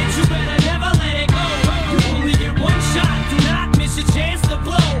own it. You better never let it go. You only get one shot. Do not miss your chance to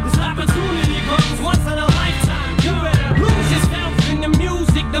blow. This opportunity comes once in a lifetime. You better lose yourself in the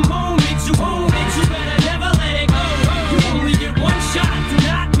music the moment you own it. You better never let it go. You only get one shot. Do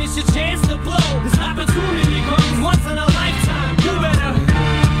not miss your chance to blow. This opportunity comes once in a lifetime. You better.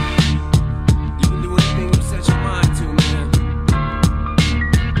 You can do anything you set your mind to, man.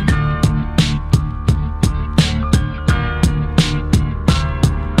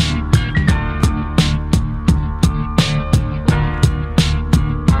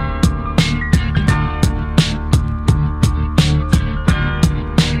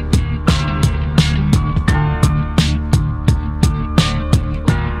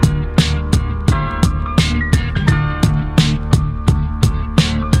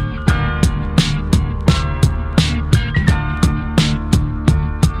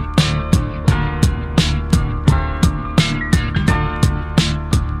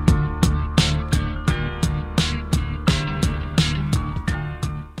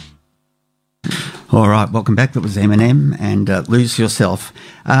 All right, welcome back. That was Eminem and Lose Yourself.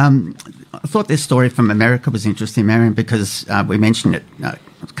 I thought this story from America was interesting, Marion, because we mentioned it a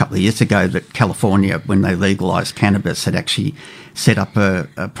couple of years ago that California, when they legalised cannabis, had actually set up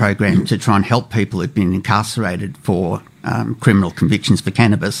a program to try and help people who'd been incarcerated for criminal convictions for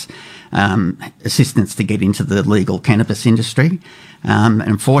cannabis, assistance to get into the legal cannabis industry. And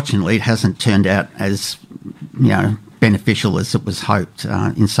unfortunately, it hasn't turned out as, beneficial as it was hoped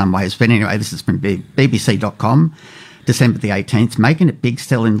in some ways. But anyway, this is from BBC.com, December the 18th. Making it big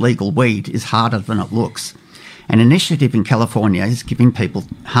selling legal weed is harder than it looks. An initiative in California is giving people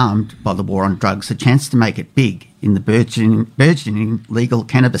harmed by the war on drugs a chance to make it big in the burgeoning legal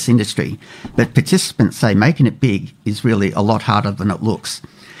cannabis industry. But participants say making it big is really a lot harder than it looks.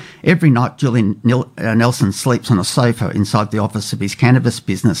 Every night, Julian Nelson sleeps on a sofa inside the office of his cannabis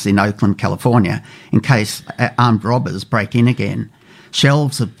business in Oakland, California, in case armed robbers break in again.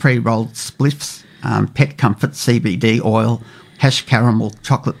 Shelves of pre-rolled spliffs, pet comfort CBD oil, hash caramel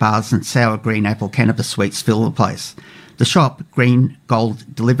chocolate bars and sour green apple cannabis sweets fill the place. The shop, Green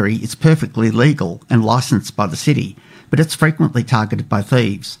Gold Delivery, is perfectly legal and licensed by the city, but it's frequently targeted by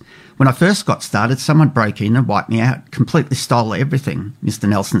thieves. When I first got started, someone broke in and wiped me out, completely stole everything, Mr.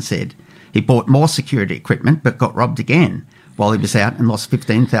 Nelson said. He bought more security equipment but got robbed again while he was out and lost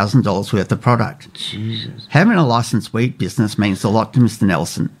 $15,000 worth of product. Jesus. Having a licensed weed business means a lot to Mr.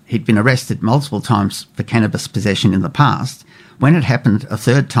 Nelson. He'd been arrested multiple times for cannabis possession in the past. When it happened a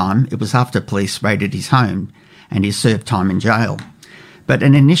third time, it was after police raided his home and he served time in jail. But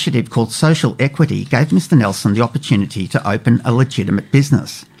an initiative called Social Equity gave Mr. Nelson the opportunity to open a legitimate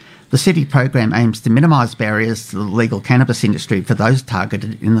business. The city program aims to minimise barriers to the legal cannabis industry for those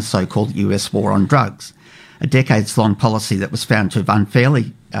targeted in the so-called US war on drugs, a decades-long policy that was found to have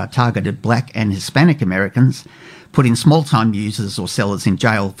unfairly targeted black and Hispanic Americans, putting small-time users or sellers in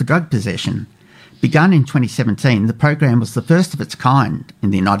jail for drug possession. Begun in 2017, the program was the first of its kind in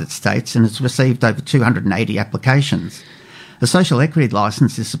the United States and has received over 280 applications. The social equity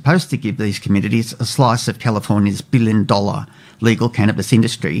licence is supposed to give these communities a slice of California's billion-dollar legal cannabis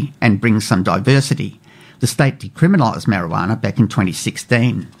industry and bring some diversity. The state decriminalised marijuana back in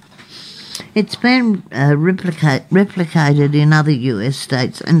 2016. It's been replicated in other US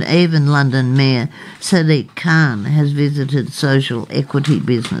states, and even London Mayor Sadiq Khan has visited social equity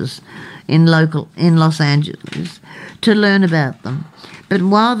business in Los Angeles to learn about them. But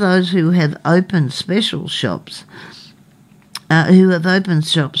while those who have opened special shops who have opened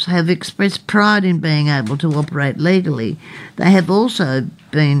shops have expressed pride in being able to operate legally. They have also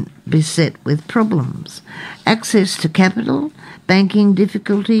been beset with problems: access to capital, banking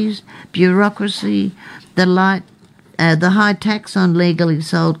difficulties, bureaucracy, the high tax on legally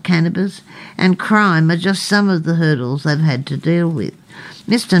sold cannabis, and crime are just some of the hurdles they've had to deal with.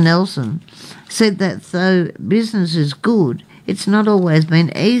 Mr. Nelson said that though business is good, it's not always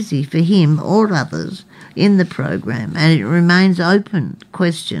been easy for him or others in the program, and it remains an open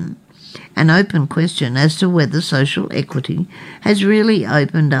question as to whether social equity has really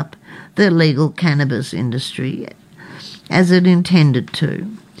opened up the legal cannabis industry as it intended to.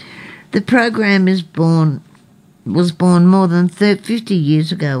 The program was born more than 50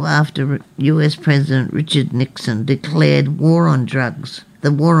 years ago after US President Richard Nixon declared the war on drugs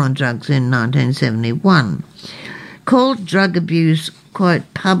in 1971. Called drug abuse, quote,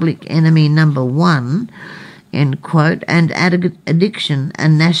 public enemy number one, end quote, and addiction a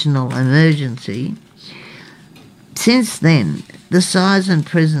national emergency. Since then, the size and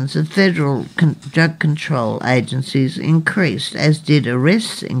presence of federal drug control agencies increased, as did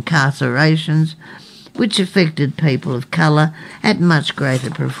arrests, incarcerations, which affected people of colour at much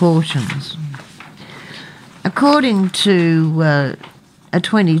greater proportions. According to a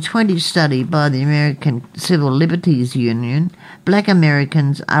 2020 study by the American Civil Liberties Union, black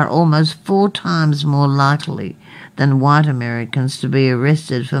Americans are almost 4 times more likely than white Americans to be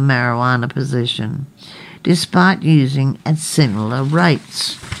arrested for marijuana possession, despite using at similar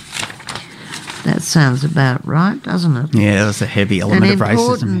rates. That sounds about right, doesn't it? Yeah, that's a heavy element of racism. An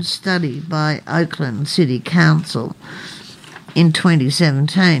important study by Oakland City Council in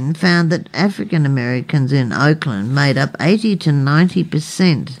 2017 found that African Americans in Oakland made up 80 to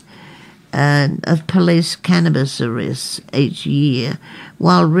 90% of police cannabis arrests each year,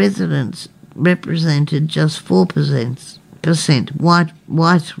 while residents represented just 4%.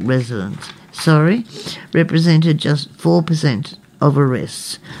 White residents, represented just 4% of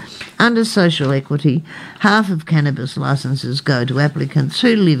arrests. Under social equity, half of cannabis licences go to applicants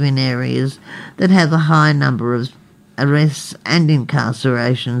who live in areas that have a high number of arrests and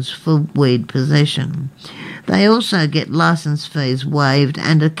incarcerations for weed possession. They also get licence fees waived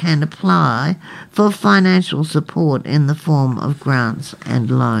and can apply for financial support in the form of grants and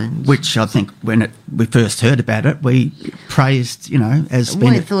loans. Which I think when we first heard about it, we praised, as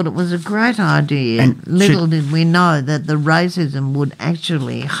being... We thought it was a great idea. And little did we know that the racism would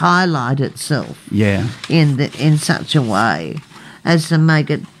actually highlight itself in such a way as to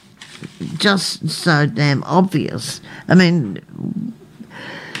make it just so damn obvious. I mean,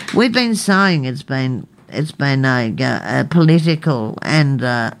 we've been saying it's been a political and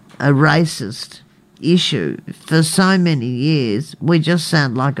a racist issue for so many years. We just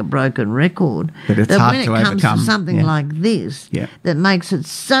sound like a broken record. But it's that hard when to it comes overcome. to something like this, that makes it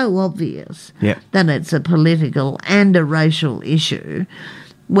so obvious that it's a political and a racial issue,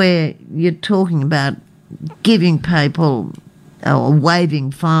 where you're talking about giving people or waiving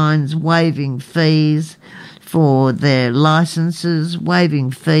fines, waiving fees for their licences,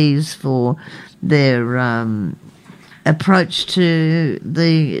 waiving fees for their approach to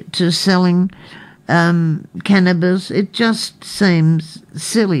selling cannabis. It just seems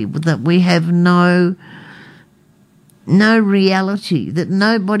silly that we have no reality, that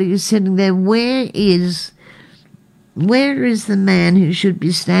nobody is sitting there. Where is the man who should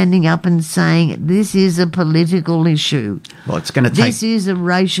be standing up and saying this is a political issue? Well, it's going to take this is a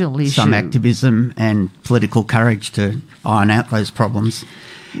racial issue. Some activism and political courage to iron out those problems.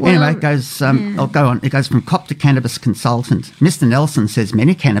 Well, anyway, it goes. I'll go on. It goes from cop to cannabis consultant. Mr. Nelson says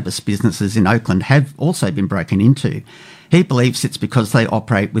many cannabis businesses in Oakland have also been broken into. He believes it's because they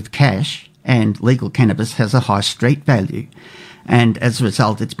operate with cash and legal cannabis has a high street value. And as a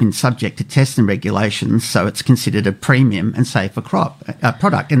result, it's been subject to tests and regulations, so it's considered a premium and safer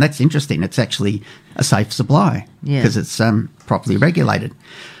product. And that's interesting. It's actually a safe supply because it's properly regulated.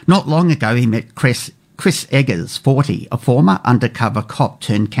 Not long ago, he met Chris Eggers, 40, a former undercover cop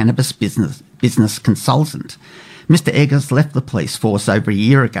turned cannabis business consultant. Mr. Eggers left the police force over a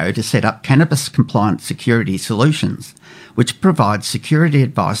year ago to set up cannabis-compliant security solutions, which provides security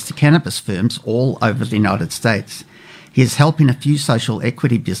advice to cannabis firms all over the United States. He is helping a few social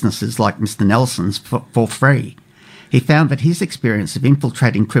equity businesses like Mr. Nelson's for free. He found that his experience of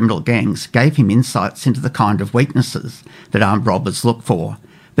infiltrating criminal gangs gave him insights into the kind of weaknesses that armed robbers look for.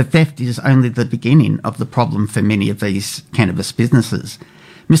 The theft is only the beginning of the problem for many of these cannabis businesses.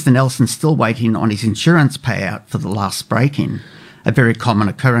 Mr. Nelson's still waiting on his insurance payout for the last break-in. a very common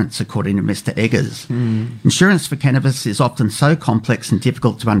occurrence, according to Mr. Eggers. Insurance for cannabis is often so complex and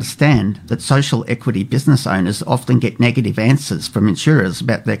difficult to understand that social equity business owners often get negative answers from insurers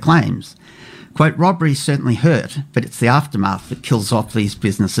about their claims. Quote, robberies certainly hurt, but it's the aftermath that kills off these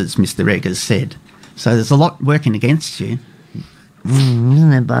businesses, Mr. Eggers said. So there's a lot working against you.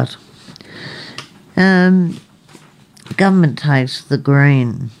 Isn't it, but? Government takes the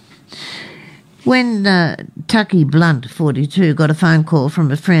green. When Tucky Blunt, 42, got a phone call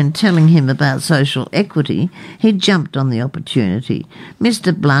from a friend telling him about social equity, he jumped on the opportunity.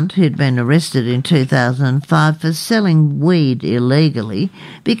 Mr. Blunt, who'd been arrested in 2005 for selling weed illegally,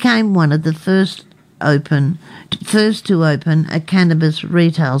 became one of the first to open a cannabis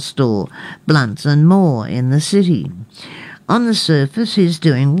retail store, Blunt's and More, in the city. On the surface, he's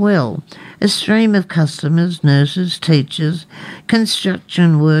doing well. A stream of customers, nurses, teachers,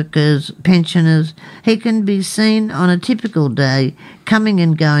 construction workers, pensioners. He can be seen on a typical day coming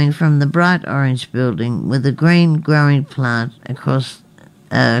and going from the bright orange building with a green growing plant across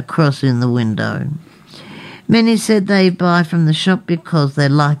in the window. Many said they buy from the shop because they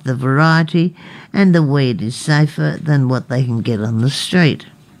like the variety and the weed is safer than what they can get on the street.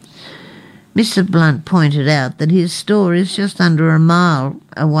 Mr. Blunt pointed out that his store is just under a mile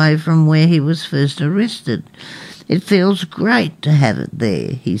away from where he was first arrested. It feels great to have it there,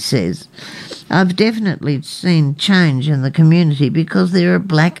 he says. I've definitely seen change in the community because there are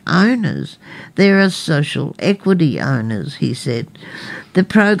black owners. There are social equity owners, he said. The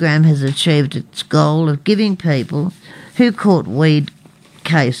program has achieved its goal of giving people who caught weed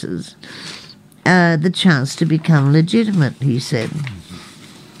cases the chance to become legitimate, he said.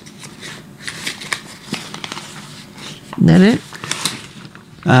 Is that it?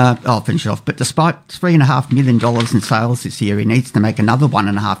 I'll finish it off. But despite $3.5 million in sales this year, he needs to make another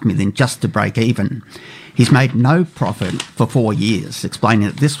 $1.5 million just to break even. He's made no profit for 4 years, explaining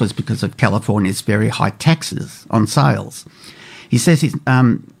that this was because of California's very high taxes on sales. He says he's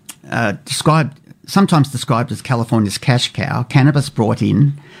sometimes described as California's cash cow. Cannabis brought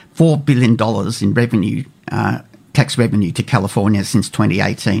in $4 billion in revenue, tax revenue to California since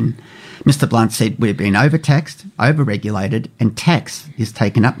 2018. Mr. Blunt said, we've been overtaxed, overregulated, and tax is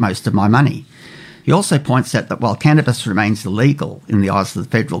taking up most of my money. He also points out that while cannabis remains illegal in the eyes of the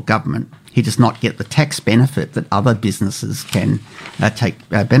federal government, he does not get the tax benefit that other businesses can take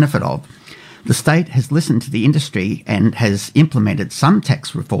benefit of. The state has listened to the industry and has implemented some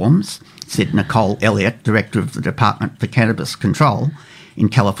tax reforms, said Nicole Elliott, Director of the Department for Cannabis Control in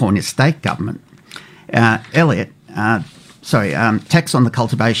California's state government. Tax on the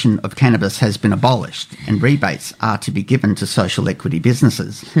cultivation of cannabis has been abolished and rebates are to be given to social equity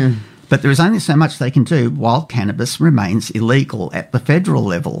businesses. But there is only so much they can do while cannabis remains illegal at the federal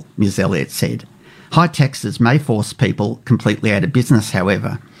level, Ms. Elliott said. High taxes may force people completely out of business,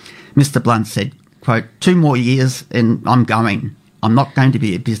 however. Mr. Blunt said, quote, 2 more years and I'm going. I'm not going to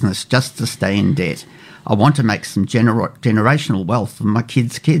be a business just to stay in debt. I want to make some generational wealth for my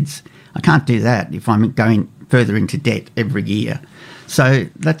kids' kids. I can't do that if I'm going further into debt every year. So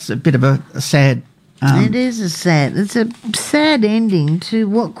that's a bit of a sad... it's a sad ending to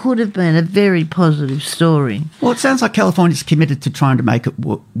what could have been a very positive story. Well, it sounds like California's committed to trying to make it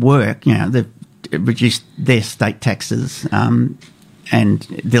work. You know, they've reduced their state taxes and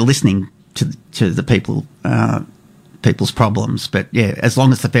they're listening to the people's problems. But, yeah, as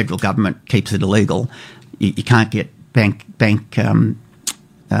long as the federal government keeps it illegal, you can't get bank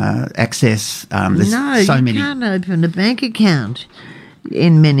access. There's you can't open a bank account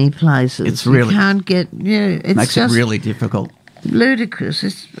in many places. It's really... You can't get... it makes it really difficult. Ludicrous.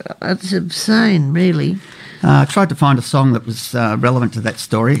 It's insane, really. I tried to find a song that was relevant to that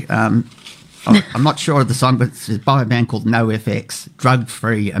story. I'm not sure of the song, but it's by a band called NoFX, Drug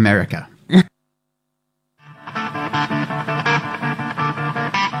Free America.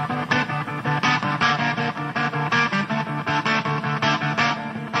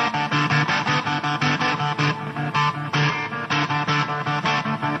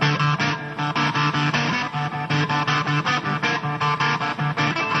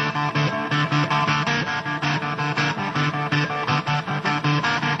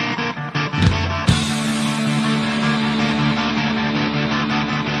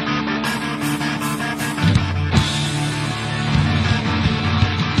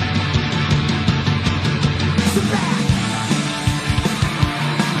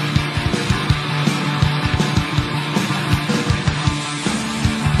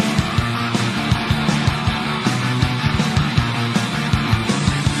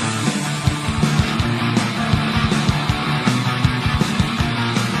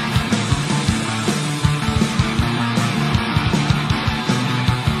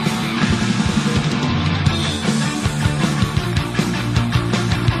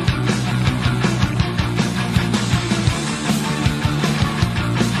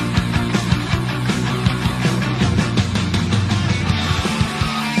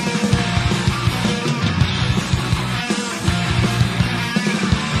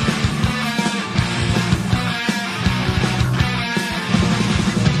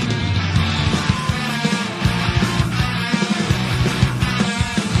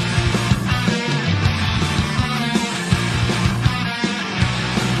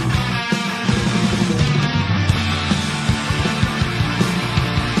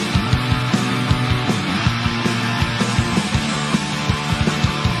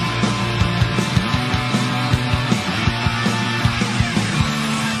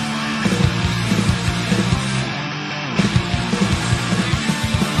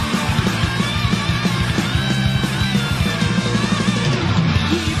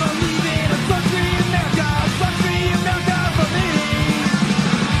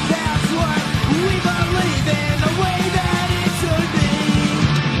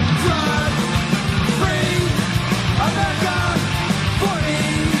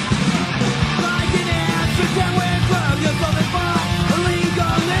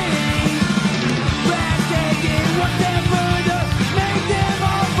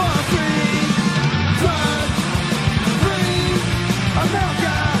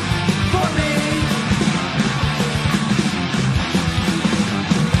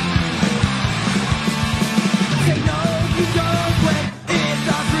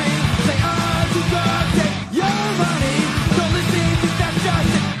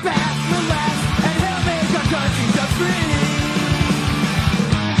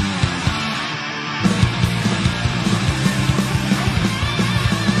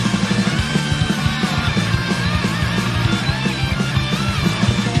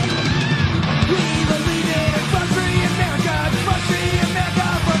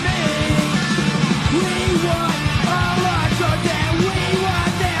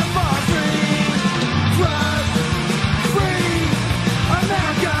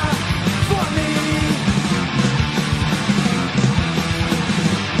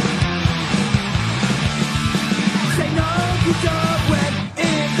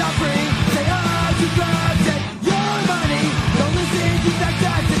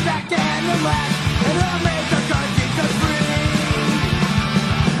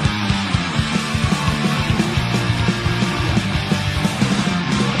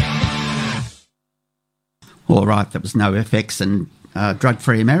 All right, that was No FX and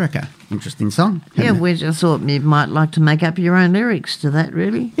Drug-Free America. Interesting song. Yeah, we just thought you might like to make up your own lyrics to that,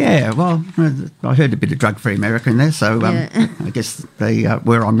 really. Yeah, well, I heard a bit of Drug-Free America in there, so I guess they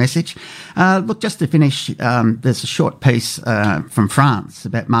were on message. Look, just to finish, there's a short piece from France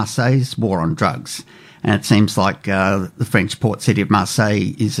about Marseille's war on drugs. And it seems like the French port city of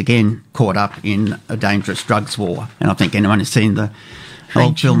Marseille is again caught up in a dangerous drugs war. And I think anyone who's seen the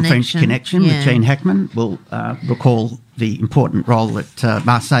old film French Connection with Gene Hackman will recall the important role that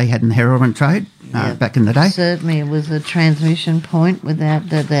Marseille had in the heroin trade back in the day. Certainly, it was a transmission point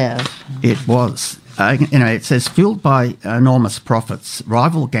without a doubt. It was. It says, fueled by enormous profits,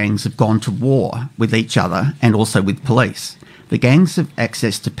 rival gangs have gone to war with each other and also with police. The gangs have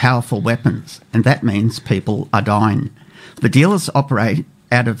access to powerful weapons, and that means people are dying. The dealers operate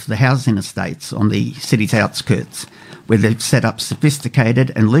out of the housing estates on the city's outskirts, where they've set up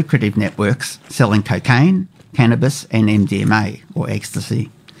sophisticated and lucrative networks selling cocaine, cannabis and MDMA, or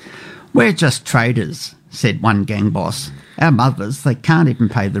ecstasy. We're just traders, said one gang boss. Our mothers, they can't even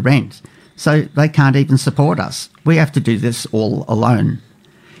pay the rent, so they can't even support us. We have to do this all alone.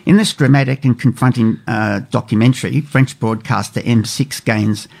 In this dramatic and confronting documentary, French broadcaster M6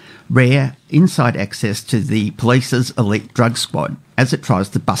 gains rare inside access to the police's elite drug squad as it tries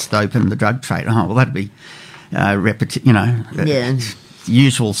to bust open the drug trade. Oh, well, that'd be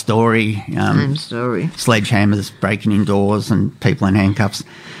usual story. Same story. Sledgehammers breaking in doors and people in handcuffs.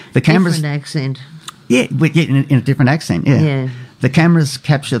 The cameras. Different accent. Yeah, in a different accent, yeah. The cameras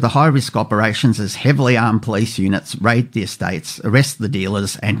capture the high-risk operations as heavily armed police units raid the estates, arrest the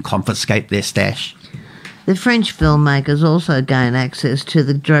dealers and confiscate their stash. The French filmmakers also gain access to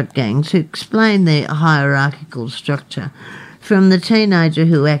the drug gangs to explain their hierarchical structure, from the teenager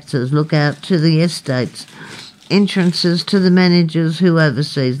who acts as lookout to the estate's entrances to the managers who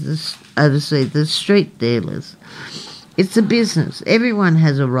oversee the street dealers. It's a business. Everyone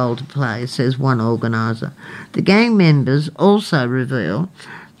has a role to play, says one organiser. The gang members also reveal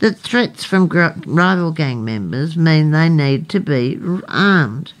that threats from rival gang members mean they need to be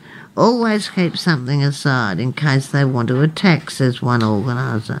armed. Always keep something aside in case they want to attack, says one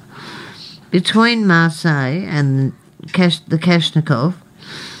organiser. Between Marseille and the Kalashnikov,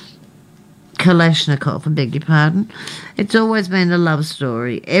 I beg your pardon. It's always been a love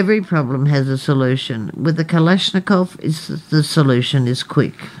story. Every problem has a solution. With the Kalashnikov, the solution is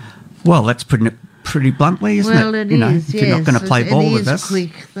quick. Well, that's pretty bluntly, isn't it? Well, it is, if you're not going to play ball with us. It is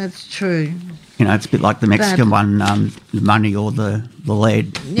quick, that's true. It's a bit like the Mexican one, the money or the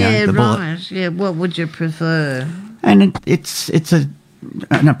lead. Yeah, the bullet. right. Yeah, what would you prefer? And it's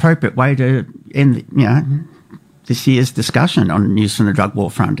an appropriate way to end, this year's discussion on news from the drug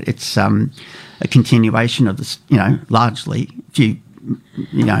war front. It's a continuation of this, largely a few,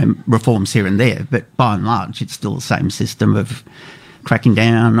 reforms here and there, but by and large, it's still the same system of cracking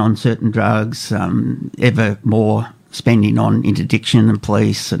down on certain drugs, ever more spending on interdiction and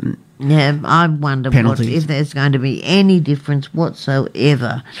police and I wonder if there's going to be any difference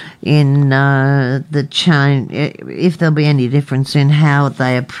whatsoever in the chain, if there'll be any difference in how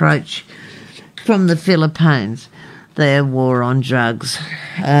they approach from the Philippines their war on drugs.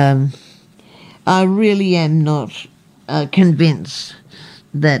 I really am not convinced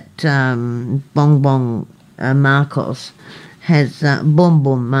that Bongbong Marcos has I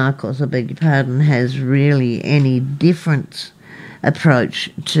beg your pardon, has really any different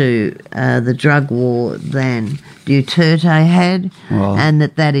approach to the drug war than Duterte had, and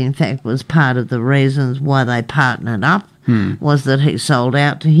that in fact was part of the reasons why they partnered up, was that he sold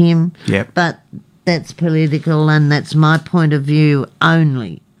out to him. Yep. But that's political and that's my point of view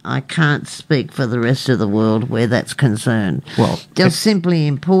only. I can't speak for the rest of the world where that's concerned. Well, just simply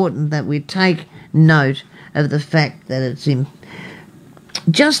important that we take note of the fact that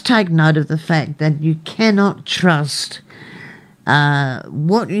just take note of the fact that you cannot trust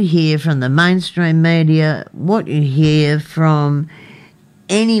what you hear from the mainstream media, what you hear from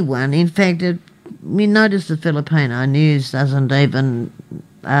anyone. In fact, you notice the Filipino news doesn't even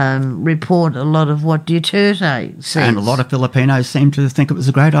report a lot of what Duterte says. And a lot of Filipinos seem to think it was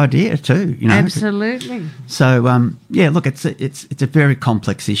a great idea too. Absolutely. So, look, it's a very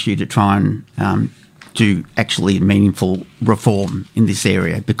complex issue to try and do actually meaningful reform in this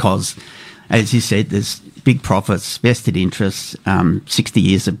area because, as you said, there's big profits, vested interests, 60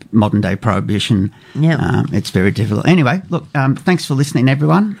 years of modern-day prohibition. Yep. It's very difficult. Anyway, look, thanks for listening,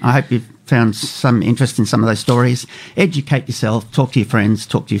 everyone. I hope you've found some interest in some of those stories. Educate yourself, talk to your friends,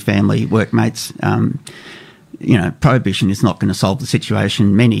 talk to your family, workmates. Prohibition is not going to solve the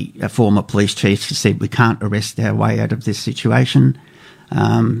situation. Many former police chiefs have said we can't arrest our way out of this situation.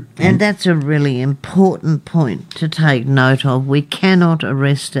 And that's a really important point to take note of. We cannot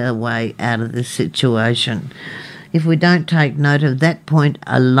arrest our way out of this situation. If we don't take note of that point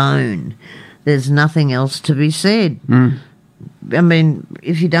alone, there's nothing else to be said. I mean,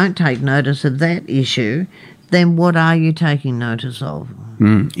 if you don't take notice of that issue, then what are you taking notice of?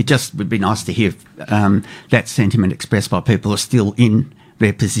 It just would be nice to hear that sentiment expressed by people who are still in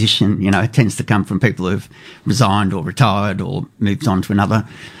their position. You know, it tends to come from people who've resigned or retired or moved on to another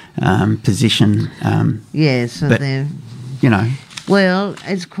position. Yes, but, you know. Well,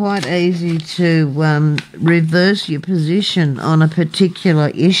 it's quite easy to reverse your position on a particular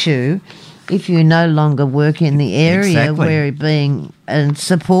issue if you no longer work in the area where being and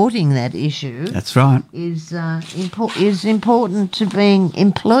supporting that issue. That's right. Is important to being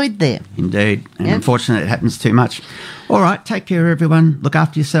employed there. Indeed, and unfortunately, it happens too much. All right, take care, everyone. Look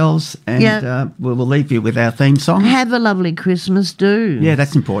after yourselves, and we'll leave you with our theme song. Have a lovely Christmas, do. Yeah,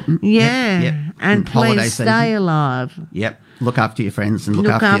 that's important. Yeah, and please stay alive. Yep. Look after your friends and look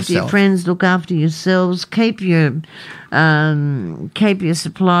after yourself. Look after your friends, look after yourselves. Keep your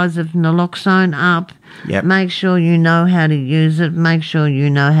supplies of naloxone up. Yep. Make sure you know how to use it. Make sure you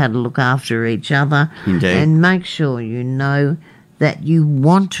know how to look after each other. Indeed. And make sure you know that you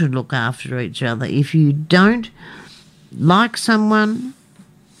want to look after each other. If you don't like someone,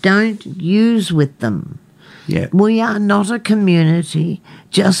 don't use with them. Yeah. We are not a community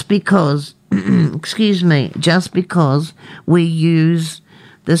just because just because we use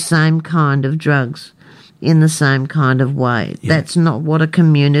the same kind of drugs in the same kind of way. Yeah. That's not what a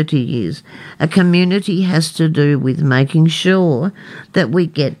community is. A community has to do with making sure that we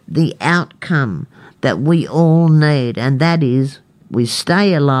get the outcome that we all need, and that is we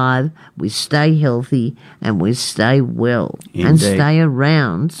stay alive, we stay healthy, and we stay well. Indeed. And stay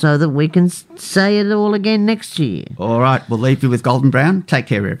around so that we can say it all again next year. All right, we'll leave you with Golden Brown. Take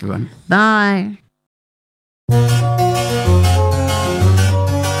care, everyone. Bye.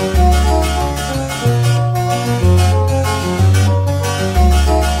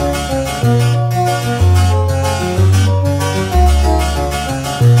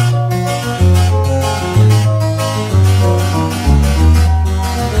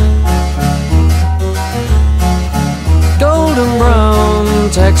 Golden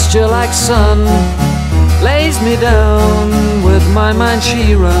brown, texture like sun, lays me down. With my mind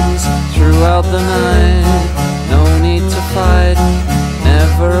she runs throughout the night. No need to fight,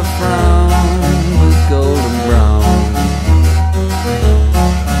 never a frown with golden brown.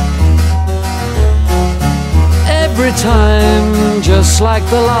 Every time, just like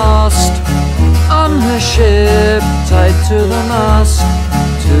the last, on her ship, tied to the mast,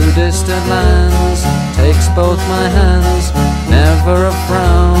 to distant lands, takes both my hands, never a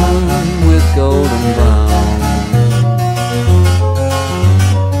frown with golden brown.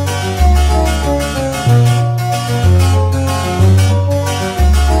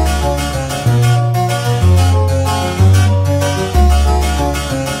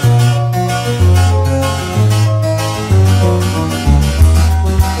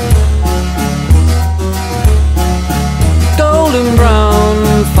 Golden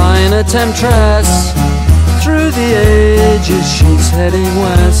brown, fine a temptress, through the ages she's heading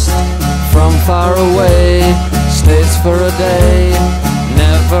west. From far away, stays for a day,